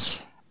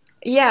acronyms.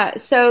 Yeah,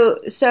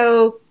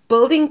 so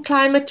building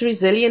climate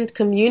resilient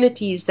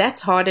communities, that's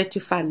harder to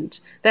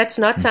fund. That's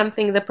not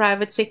something the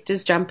private sector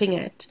is jumping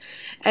at.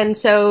 And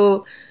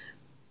so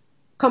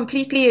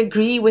completely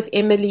agree with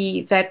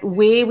Emily that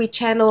where we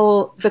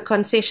channel the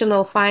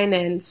concessional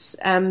finance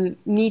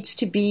needs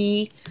to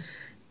be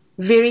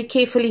very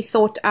carefully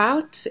thought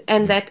out,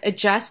 and that a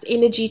Just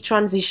Energy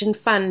Transition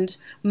Fund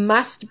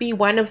must be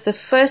one of the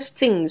first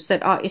things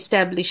that are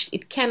established.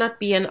 It cannot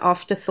be an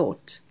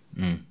afterthought.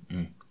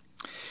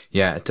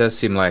 Yeah, it does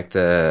seem like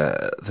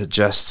the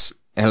just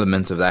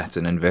element of that,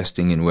 and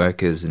investing in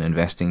workers and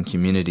investing in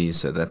communities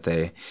so that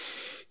they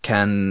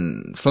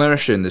can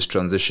flourish in this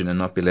transition and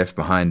not be left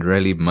behind,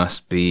 really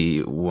must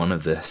be one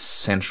of the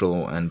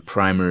central and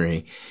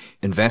primary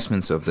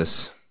investments of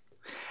this.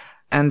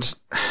 And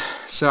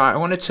so I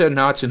want to turn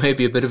now to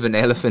maybe a bit of an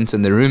elephant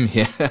in the room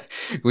here.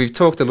 We've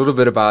talked a little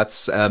bit about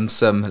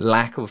some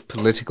lack of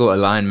political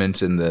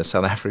alignment in the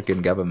South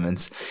African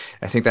government.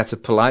 I think that's a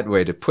polite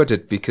way to put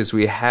it, because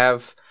we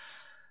have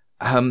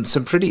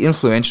some pretty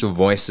influential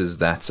voices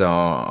that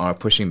are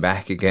pushing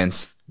back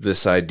against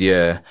this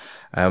idea.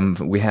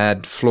 We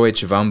had Floyd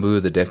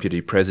Shivambu, the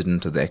deputy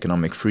president of the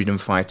Economic Freedom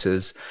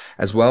Fighters,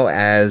 as well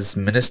as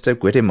Minister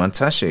Gwede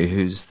Mantashe,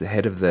 who's the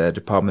head of the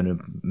Department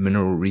of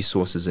Mineral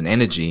Resources and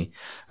Energy,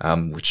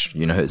 which,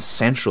 is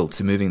central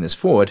to moving this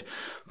forward.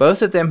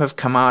 Both of them have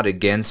come out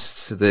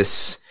against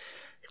this,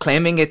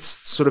 claiming it's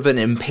sort of an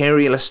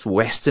imperialist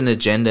Western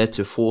agenda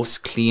to force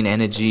clean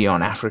energy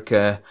on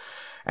Africa.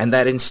 and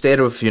that instead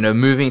of,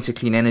 moving to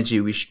clean energy,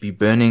 we should be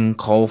burning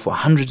coal for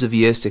hundreds of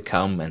years to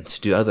come, and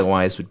to do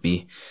otherwise would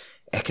be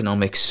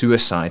economic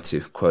suicide,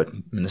 to quote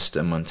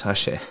Minister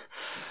Montashe.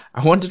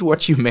 I wondered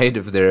what you made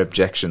of their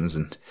objections,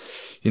 and,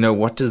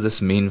 what does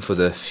this mean for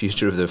the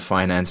future of the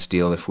finance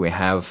deal if we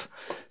have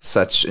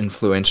such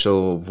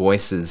influential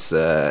voices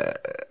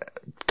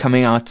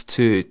coming out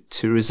to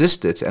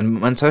resist it? And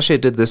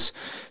Montashe did this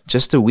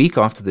just a week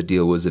after the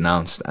deal was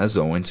announced as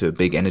well, went to a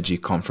big energy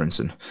conference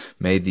and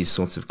made these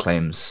sorts of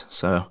claims.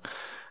 So,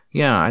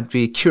 yeah, I'd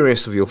be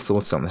curious of your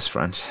thoughts on this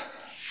front.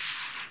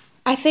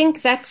 I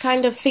think that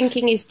kind of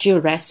thinking is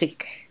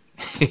Jurassic.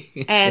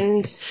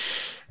 And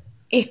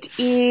it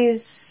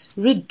is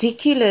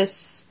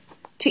ridiculous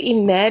to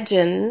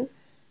imagine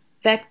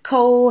that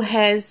coal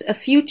has a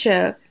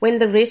future when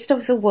the rest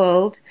of the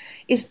world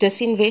is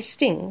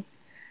disinvesting,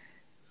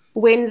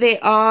 when there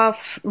are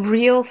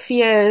real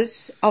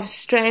fears of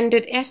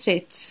stranded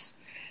assets,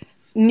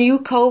 new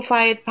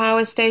coal-fired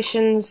power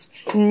stations,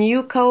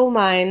 new coal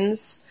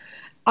mines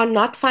are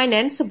not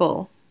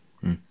financeable.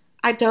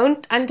 I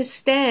don't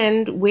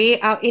understand where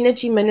our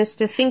energy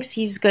minister thinks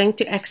he's going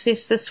to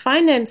access this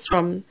finance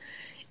from.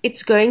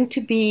 It's going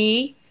to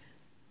be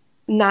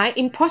nigh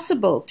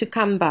impossible to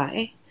come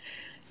by.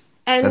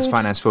 And that's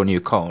finance for new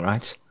coal,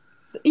 right?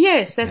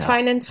 Yes, that's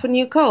finance for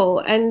new coal.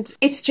 And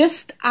it's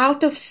just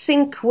out of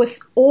sync with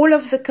all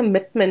of the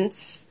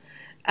commitments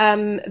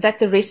that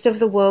the rest of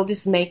the world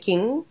is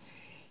making.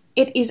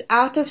 It is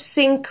out of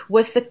sync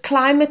with the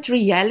climate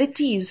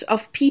realities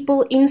of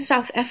people in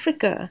South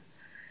Africa.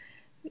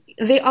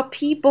 There are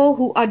people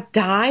who are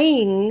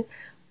dying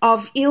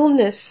of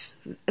illness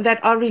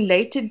that are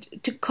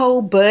related to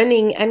coal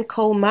burning and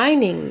coal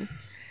mining.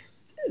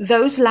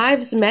 Those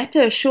lives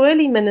matter,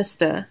 surely,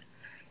 Minister.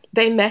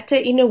 They matter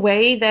in a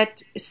way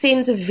that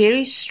sends a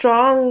very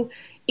strong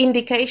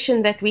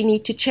indication that we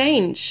need to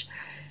change.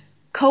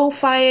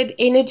 Coal-fired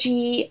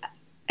energy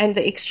and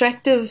the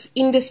extractive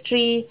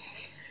industry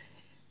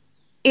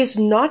is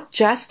not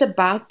just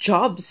about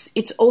jobs,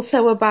 it's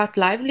also about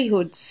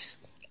livelihoods.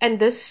 And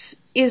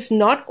this is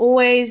not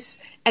always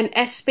an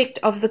aspect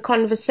of the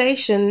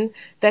conversation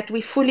that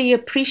we fully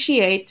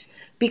appreciate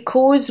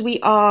because we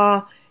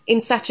are in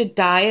such a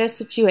dire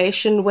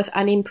situation with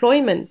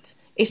unemployment,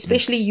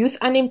 especially youth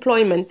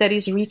unemployment that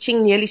is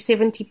reaching nearly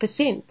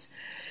 70%.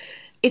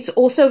 It's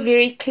also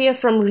very clear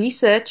from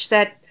research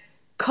that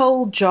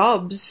coal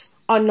jobs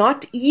are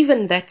not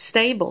even that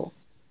stable,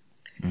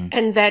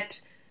 and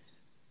that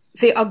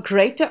there are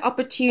greater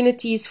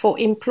opportunities for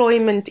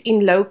employment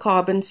in low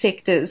carbon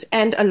sectors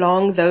and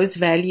along those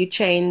value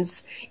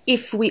chains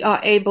if we are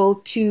able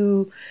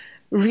to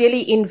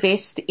really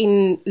invest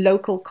in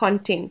local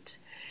content.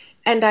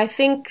 And I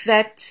think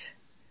that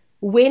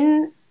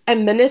when a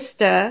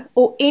minister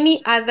or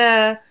any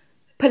other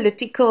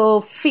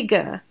political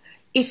figure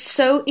is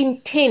so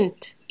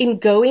intent in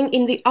going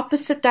in the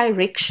opposite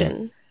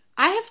direction,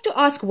 I have to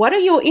ask, what are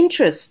your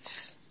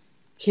interests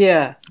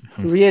here,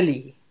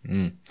 really?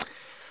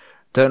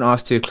 Don't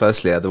ask too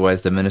closely,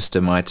 otherwise the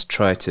minister might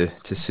try to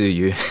sue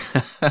you.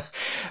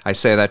 I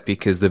say that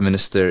because the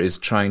minister is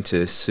trying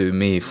to sue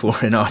me for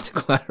an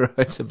article I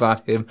wrote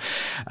about him,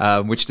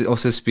 which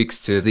also speaks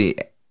to the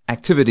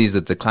activities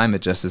that the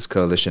Climate Justice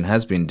Coalition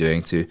has been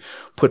doing to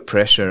put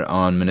pressure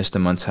on Minister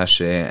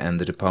Montashe and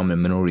the Department of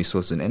Mineral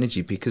Resources and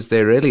Energy, because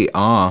they really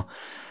are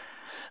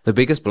the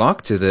biggest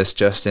block to this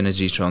just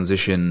energy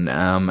transition.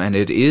 And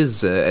it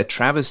is a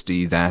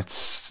travesty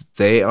that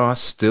they are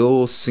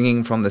still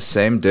singing from the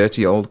same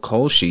dirty old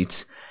coal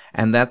sheet,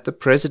 and that the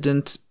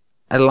president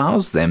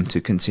allows them to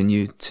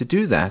continue to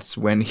do that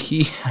when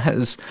he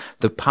has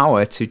the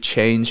power to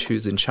change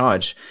who's in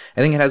charge.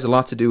 I think it has a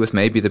lot to do with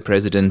maybe the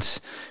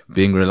president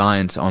being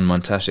reliant on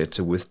Montashe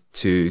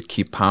to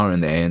keep power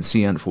in the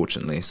ANC,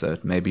 unfortunately. So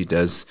it maybe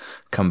does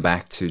come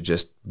back to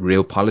just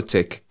real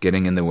politic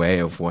getting in the way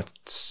of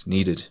what's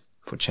needed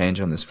for change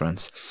on this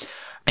front.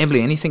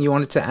 Emily, anything you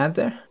wanted to add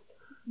there?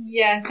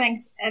 Yeah,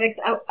 thanks, Alex.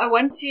 I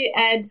want to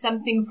add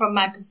something from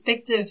my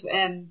perspective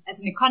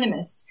as an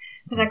economist,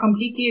 because I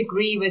completely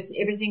agree with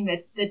everything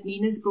that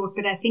Nina's brought.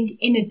 But I think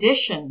in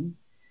addition,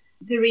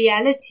 the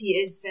reality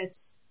is that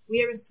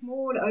we are a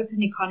small,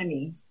 open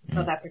economy,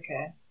 South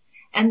Africa,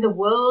 and the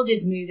world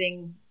is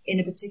moving in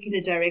a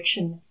particular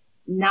direction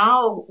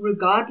now,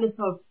 regardless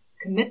of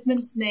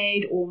commitments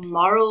made or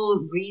moral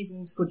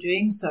reasons for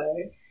doing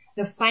so.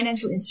 The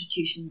financial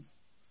institutions,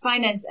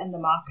 finance and the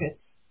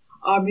markets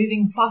are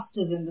moving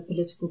faster than the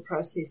political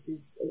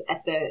processes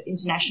at the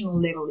international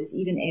level is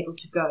even able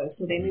to go.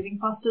 So they're moving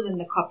faster than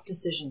the COP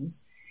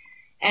decisions.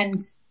 And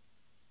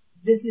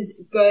this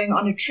is going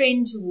on a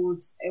trend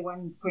towards a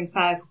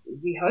 1.5,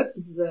 we hope.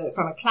 This is,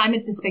 from a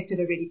climate perspective,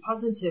 a really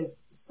positive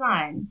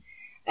sign.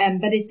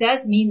 But it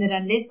does mean that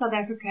unless South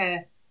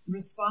Africa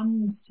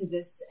responds to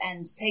this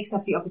and takes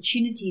up the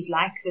opportunities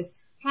like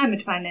this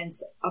climate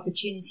finance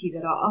opportunity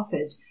that are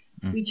offered,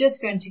 we're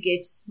just going to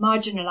get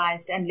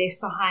marginalized and left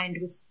behind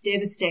with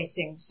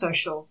devastating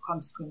social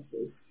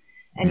consequences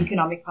and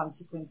economic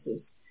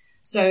consequences.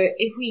 So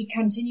if we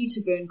continue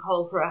to burn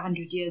coal for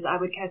 100 years, I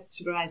would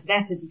categorize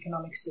that as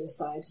economic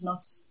suicide,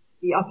 not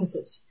the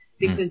opposite,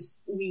 because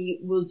we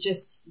will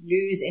just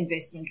lose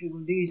investment. We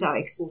will lose our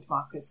export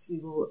markets. We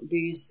will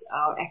lose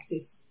our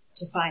access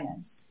to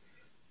finance.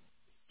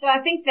 So I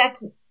think that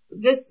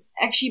this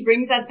actually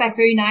brings us back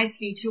very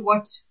nicely to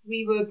what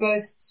we were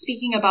both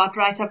speaking about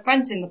right up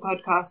front in the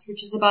podcast,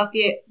 which is about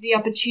the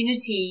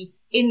opportunity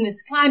in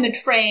this climate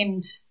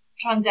framed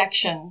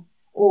transaction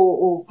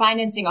or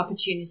financing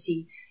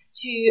opportunity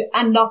to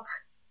unlock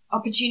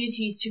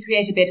opportunities to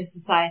create a better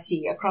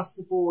society across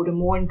the board, a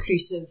more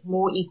inclusive,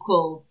 more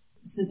equal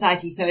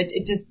society. So it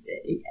just,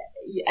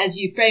 as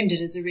you framed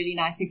it, is a really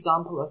nice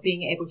example of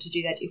being able to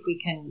do that if we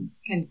can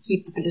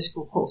keep the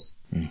political course.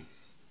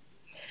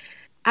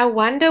 I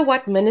wonder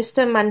what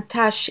Minister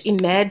Mantashe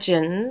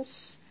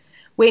imagines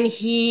when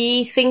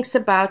he thinks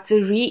about the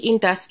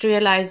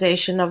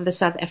reindustrialization of the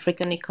South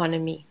African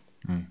economy.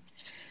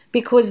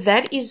 Because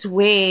that is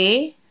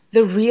where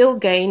the real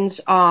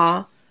gains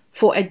are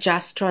for a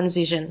just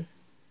transition.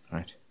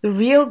 Right. The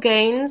real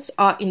gains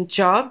are in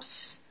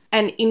jobs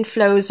and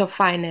inflows of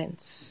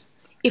finance.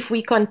 If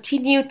we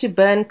continue to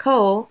burn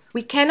coal,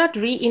 we cannot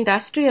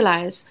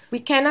reindustrialize. We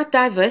cannot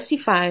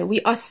diversify.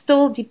 We are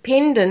still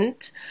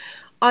dependent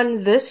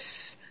on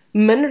this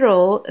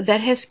mineral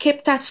that has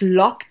kept us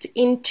locked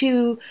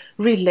into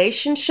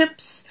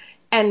relationships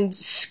and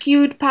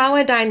skewed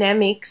power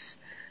dynamics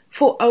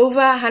for over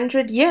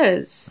 100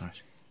 years.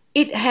 Right.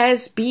 It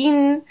has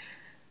been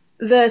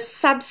the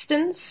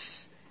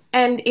substance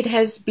and it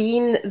has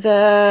been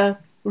the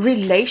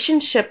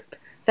relationship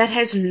that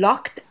has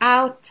locked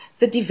out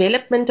the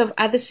development of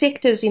other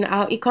sectors in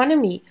our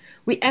economy.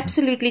 We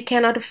absolutely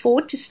cannot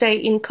afford to stay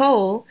in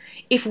coal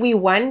if we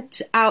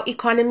want our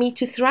economy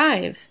to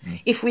thrive,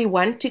 if we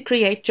want to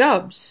create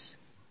jobs.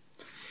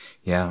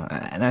 Yeah,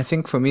 and I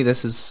think for me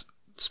this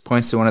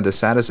points to one of the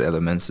saddest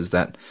elements, is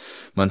that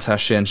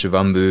Mantashe and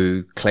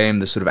Shivambu claim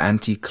the sort of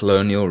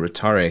anti-colonial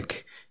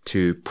rhetoric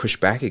to push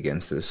back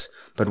against this.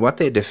 But what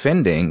they're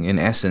defending, in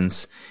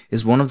essence,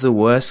 is one of the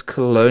worst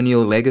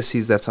colonial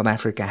legacies that South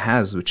Africa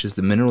has, which is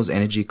the minerals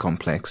energy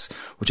complex,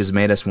 which has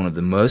made us one of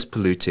the most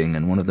polluting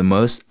and one of the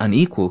most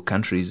unequal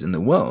countries in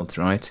the world,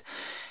 right?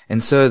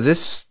 And so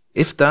this,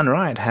 if done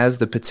right, has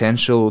the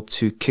potential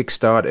to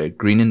kickstart a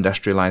green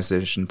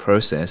industrialization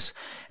process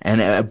and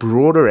a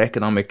broader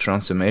economic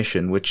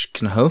transformation, which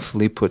can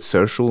hopefully put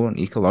social and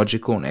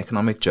ecological and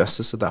economic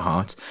justice at the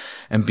heart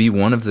and be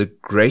one of the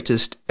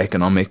greatest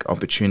economic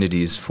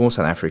opportunities for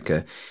South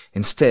Africa.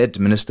 Instead,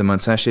 Minister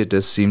Mantashe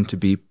does seem to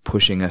be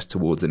pushing us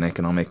towards an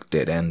economic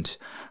dead end.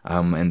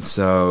 And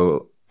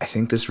so I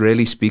think this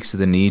really speaks to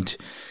the need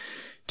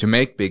to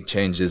make big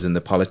changes in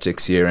the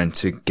politics here and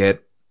to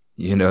get,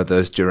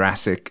 those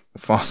Jurassic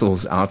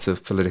fossils out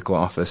of political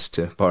office,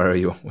 to borrow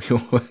your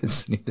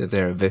words, Nita,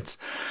 there a bit.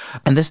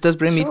 And this does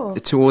bring me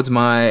towards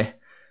my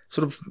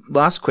sort of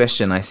last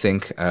question, I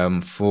think,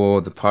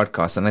 for the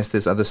podcast, unless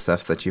there's other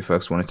stuff that you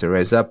folks wanted to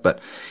raise up. But,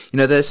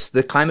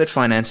 the climate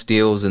finance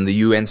deals in the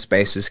UN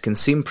spaces can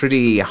seem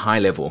pretty high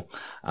level.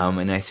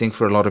 And I think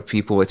for a lot of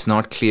people, it's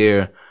not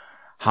clear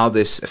how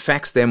this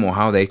affects them or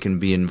how they can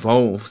be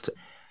involved.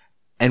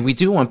 And we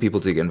do want people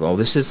to get involved.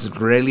 This is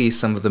really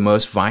some of the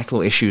most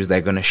vital issues that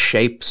are going to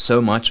shape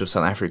so much of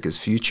South Africa's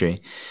future.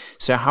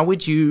 So how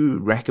would you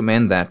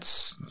recommend that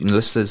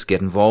listeners get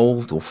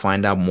involved or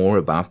find out more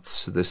about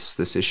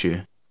this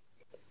issue?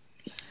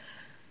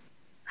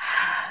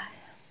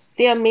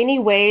 There are many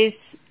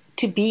ways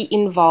to be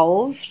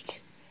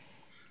involved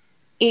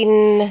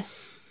in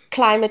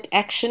climate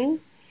action,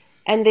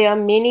 and there are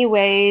many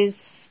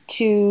ways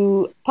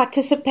to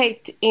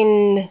participate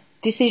in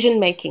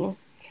decision making.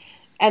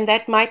 And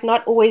that might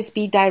not always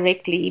be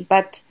directly,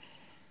 but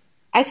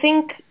I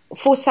think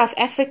for South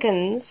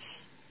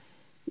Africans,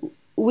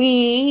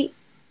 we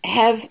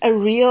have a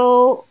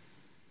real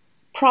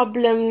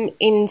problem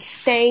in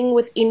staying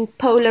within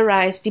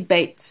polarized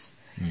debates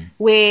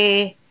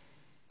where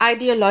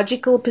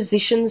ideological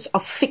positions are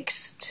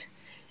fixed.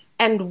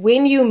 And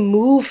when you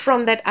move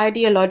from that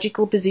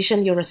ideological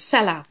position, you're a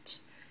sellout.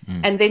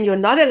 And then you're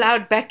not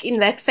allowed back in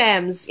that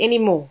FAMS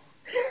anymore.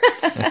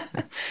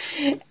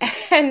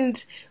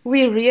 And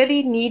we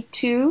really need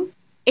to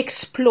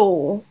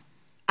explore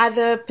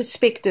other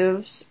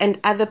perspectives and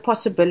other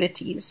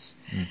possibilities.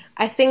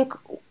 I think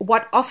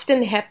what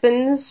often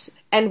happens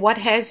and what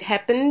has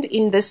happened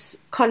in this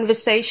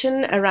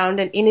conversation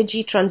around an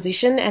energy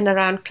transition and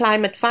around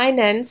climate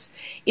finance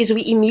is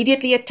we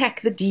immediately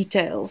attack the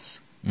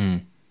details.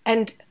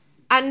 And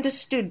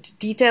understood,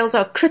 details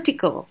are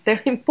critical,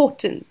 they're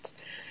important.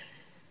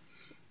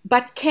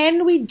 But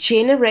can we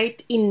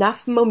generate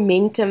enough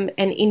momentum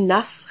and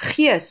enough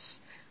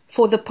gees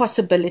for the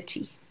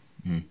possibility,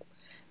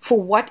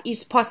 for what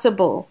is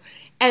possible,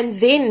 and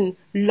then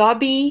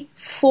lobby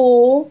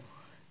for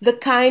the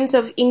kinds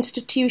of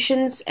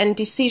institutions and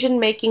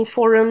decision-making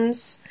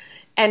forums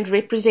and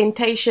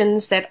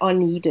representations that are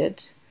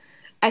needed?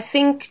 I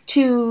think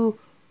to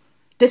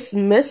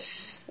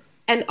dismiss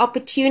an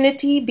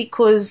opportunity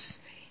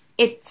because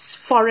it's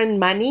foreign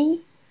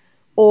money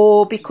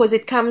or because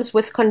it comes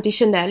with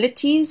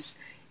conditionalities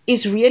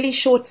is really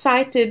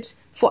short-sighted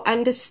for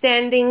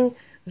understanding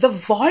the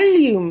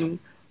volume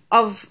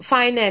of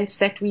finance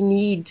that we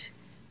need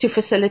to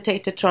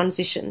facilitate a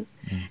transition.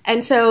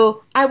 And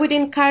so I would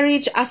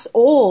encourage us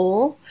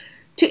all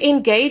to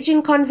engage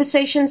in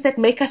conversations that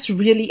make us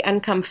really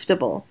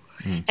uncomfortable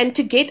and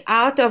to get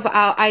out of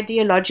our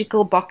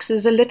ideological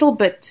boxes a little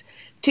bit,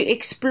 to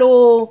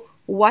explore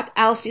what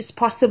else is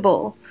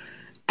possible.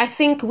 I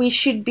think we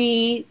should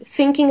be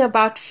thinking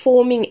about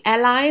forming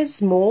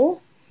allies more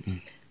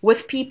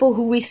with people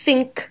who we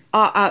think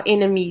are our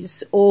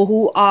enemies or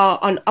who are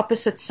on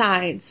opposite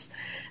sides.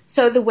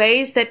 So the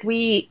ways that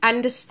we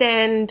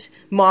understand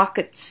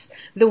markets,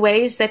 the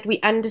ways that we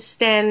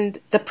understand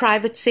the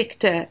private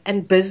sector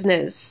and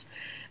business,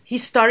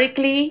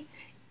 historically,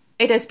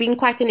 it has been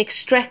quite an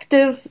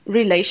extractive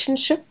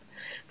relationship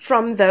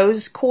from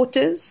those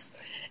quarters.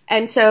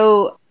 And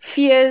so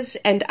fears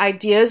and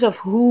ideas of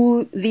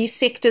who these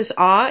sectors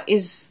are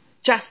is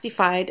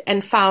justified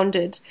and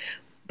founded.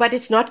 But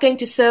it's not going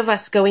to serve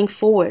us going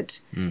forward.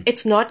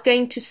 It's not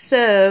going to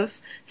serve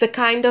the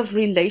kind of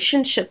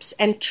relationships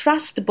and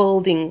trust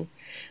building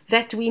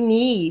that we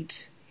need.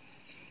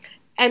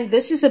 And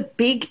this is a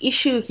big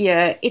issue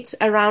here. It's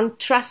around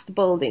trust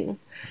building.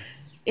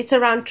 It's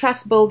around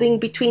trust building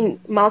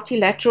between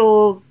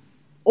multilateral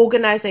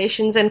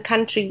organizations and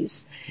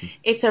countries.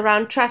 It's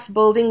around trust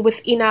building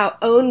within our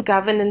own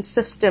governance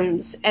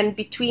systems and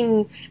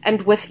between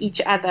and with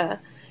each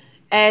other.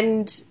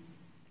 And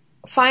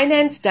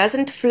finance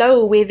doesn't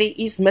flow where there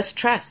is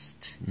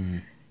mistrust.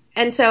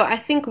 And so I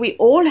think we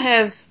all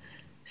have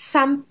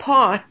some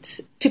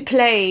part to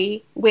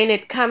play when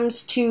it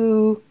comes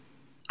to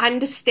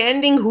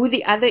understanding who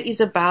the other is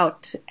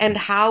about and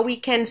how we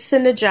can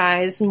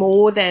synergize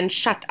more than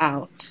shut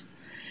out.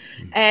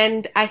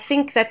 And I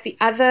think that the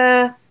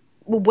other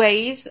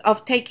ways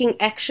of taking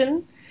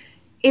action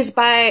is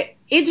by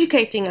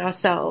educating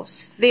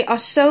ourselves. There are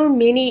so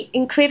many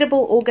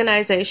incredible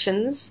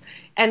organizations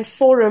and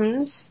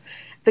forums,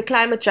 the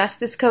Climate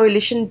Justice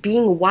Coalition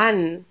being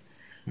one,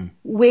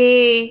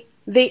 where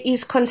there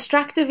is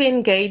constructive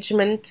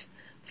engagement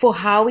for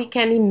how we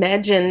can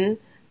imagine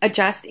a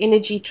just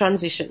energy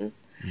transition,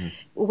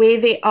 where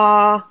there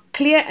are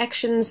clear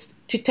actions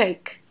to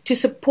take, to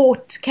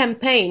support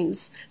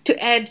campaigns,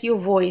 to add your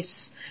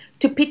voice,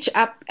 to pitch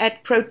up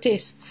at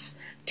protests,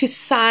 to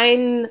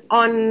sign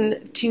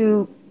on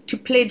to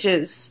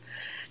pledges.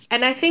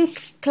 And I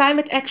think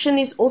climate action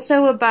is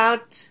also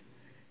about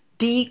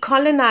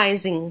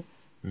decolonizing.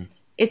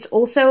 It's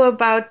also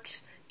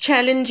about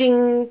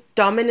challenging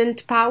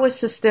dominant power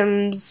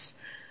systems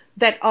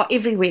that are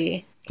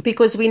everywhere.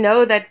 Because we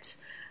know that,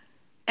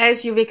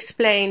 as you've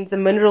explained, the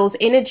minerals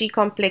energy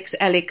complex,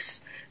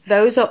 Alex,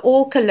 those are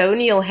all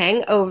colonial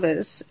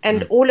hangovers.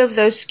 And all of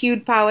those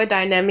skewed power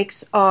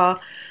dynamics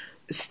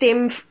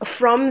stem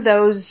from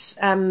those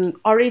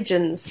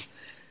origins.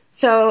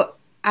 So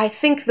I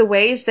think the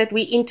ways that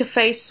we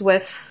interface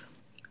with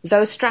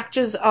those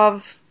structures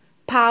of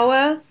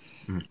power,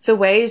 the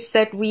ways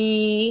that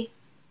we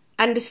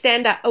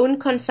understand our own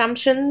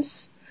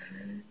consumptions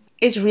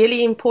is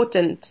really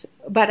important.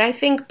 But I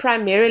think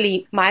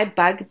primarily my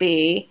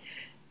bugbear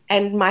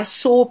and my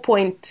sore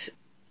point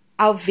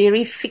are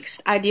very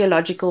fixed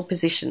ideological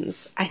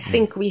positions. I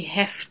think we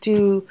have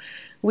to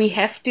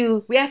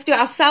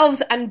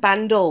ourselves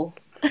unbundle.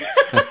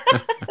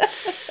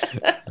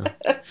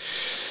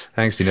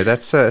 Thanks, Dina.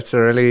 That's a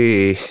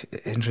really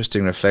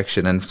interesting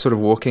reflection, and sort of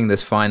walking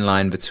this fine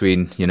line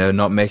between,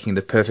 not making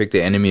the perfect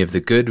the enemy of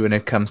the good when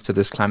it comes to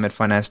this climate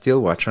finance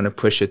deal, while trying to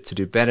push it to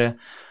do better,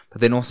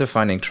 but then also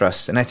finding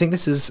trust. And I think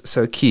this is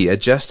so key. A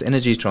just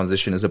energy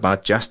transition is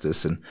about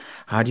justice, and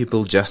how do you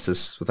build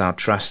justice without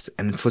trust?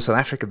 And for South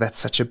Africa, that's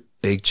such a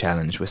big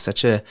challenge. We're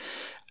such a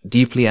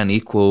deeply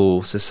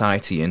unequal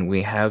society, and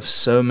we have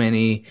so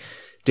many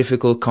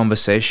difficult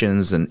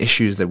conversations and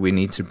issues that we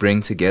need to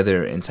bring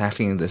together in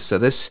tackling this. So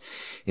this,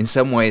 in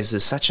some ways,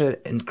 is such an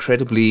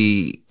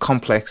incredibly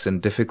complex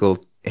and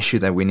difficult issue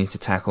that we need to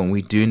tackle. And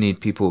we do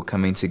need people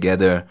coming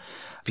together,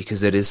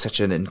 because it is such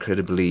an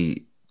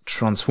incredibly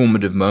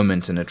transformative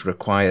moment, and it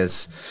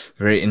requires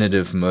very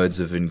innovative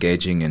modes of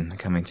engaging and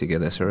coming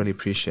together. So I really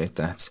appreciate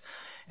that.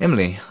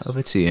 Emily,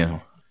 over to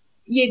you.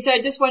 Yeah, so I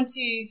just want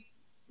to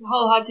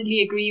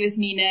wholeheartedly agree with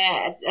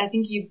Nina. I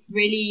think you've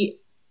really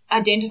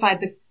identified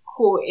the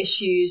core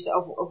issues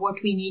of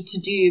what we need to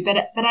do, but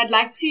I'd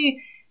like to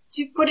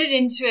put it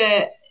into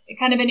a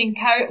kind of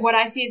what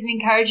I see as an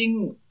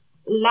encouraging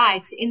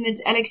light, in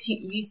that, Alex,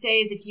 you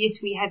say that yes,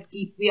 we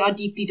are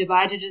deeply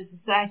divided as a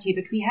society,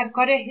 but we have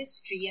got a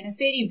history, and a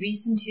fairly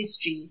recent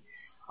history,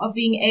 of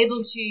being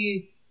able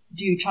to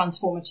do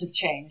transformative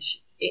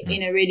change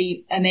in a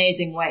really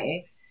amazing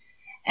way.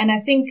 And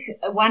I think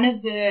one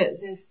of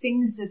the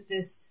things that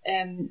this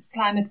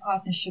climate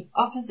partnership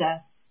offers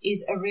us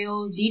is a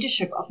real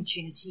leadership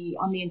opportunity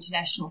on the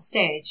international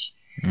stage,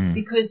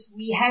 because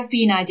we have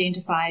been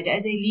identified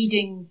as a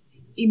leading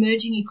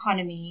emerging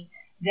economy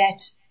that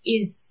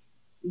is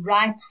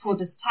ripe for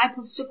this type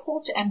of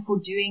support and for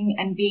doing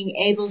and being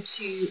able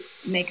to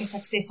make a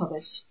success of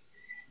it.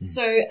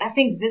 So I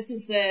think this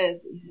is the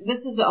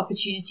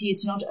opportunity.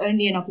 It's not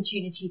only an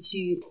opportunity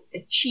to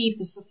achieve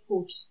the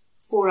support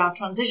for our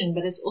transition,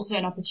 but it's also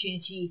an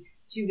opportunity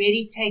to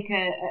really take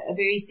a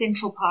very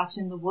central part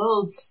in the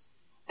world's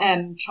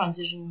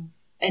transition,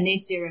 a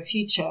net zero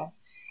future.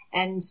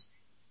 And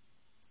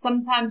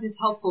sometimes it's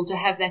helpful to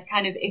have that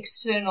kind of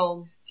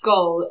external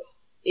goal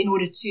in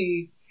order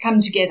to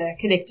come together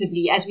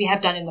collectively, as we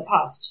have done in the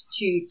past,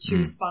 to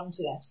respond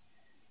to that.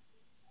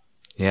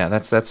 Yeah,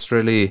 that's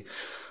really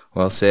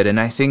well said. And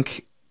I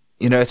think,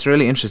 it's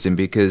really interesting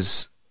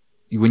because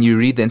when you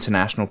read the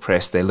international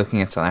press, they're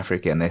looking at South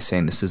Africa and they're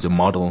saying this is a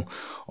model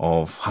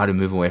of how to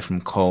move away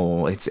from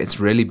coal. It's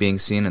really being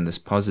seen in this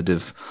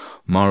positive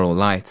moral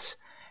light.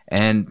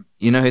 And,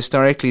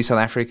 historically, South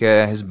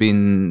Africa has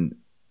been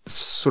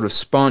sort of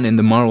spun in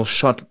the moral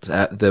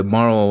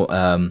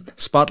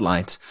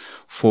spotlight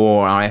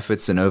for our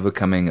efforts in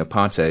overcoming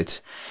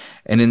apartheid.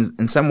 And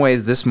in some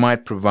ways, this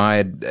might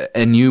provide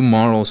a new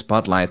moral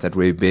spotlight that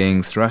we're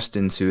being thrust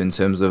into in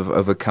terms of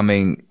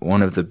overcoming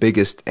one of the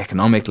biggest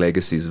economic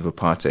legacies of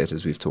apartheid,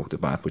 as we've talked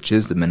about, which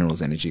is the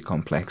minerals energy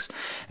complex.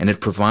 And it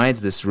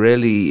provides this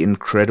really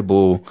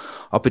incredible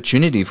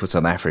opportunity for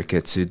South Africa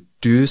to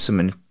do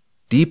some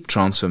deep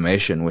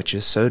transformation, which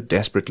is so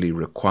desperately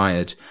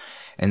required.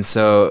 And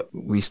so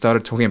we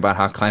started talking about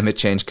how climate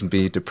change can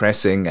be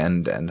depressing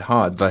and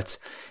hard, but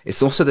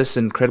it's also this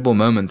incredible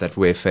moment that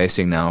we're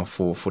facing now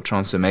for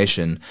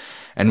transformation.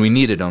 And we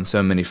need it on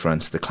so many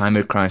fronts. The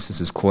climate crisis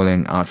is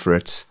calling out for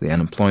it, the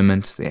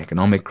unemployment, the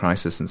economic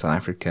crisis in South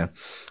Africa.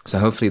 So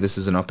hopefully this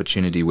is an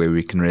opportunity where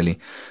we can really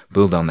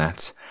build on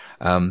that.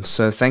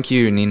 So thank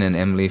you, Nina and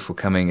Emily, for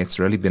coming. It's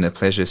really been a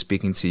pleasure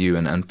speaking to you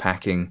and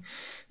unpacking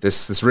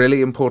this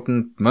really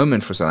important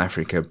moment for South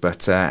Africa.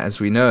 But as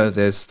we know,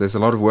 there's a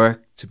lot of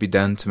work to be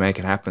done to make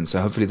it happen. So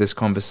hopefully this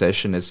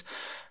conversation has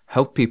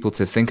helped people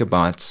to think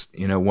about,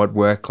 what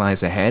work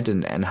lies ahead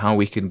and how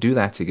we can do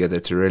that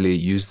together to really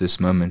use this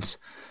moment.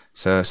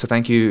 So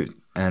thank you,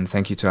 and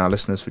thank you to our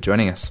listeners for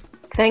joining us.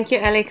 Thank you,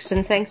 Alex,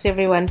 and thanks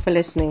everyone for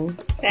listening.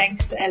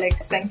 Thanks,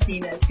 Alex. Thanks,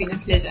 Nina. It's been a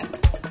pleasure.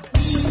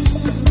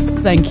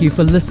 Thank you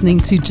for listening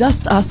to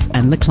Just Us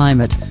and the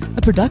Climate,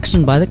 a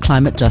production by the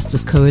Climate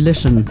Justice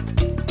Coalition.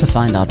 To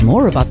find out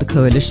more about the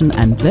Coalition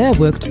and their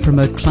work to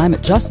promote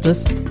climate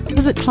justice,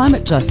 visit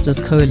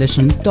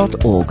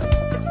climatejusticecoalition.org.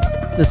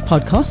 This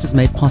podcast is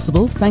made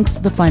possible thanks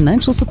to the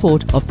financial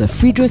support of the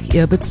Friedrich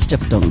Ebert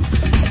Stiftung.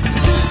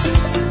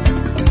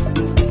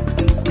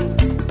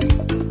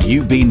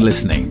 You've been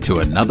listening to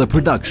another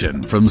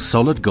production from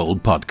Solid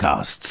Gold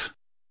Podcasts.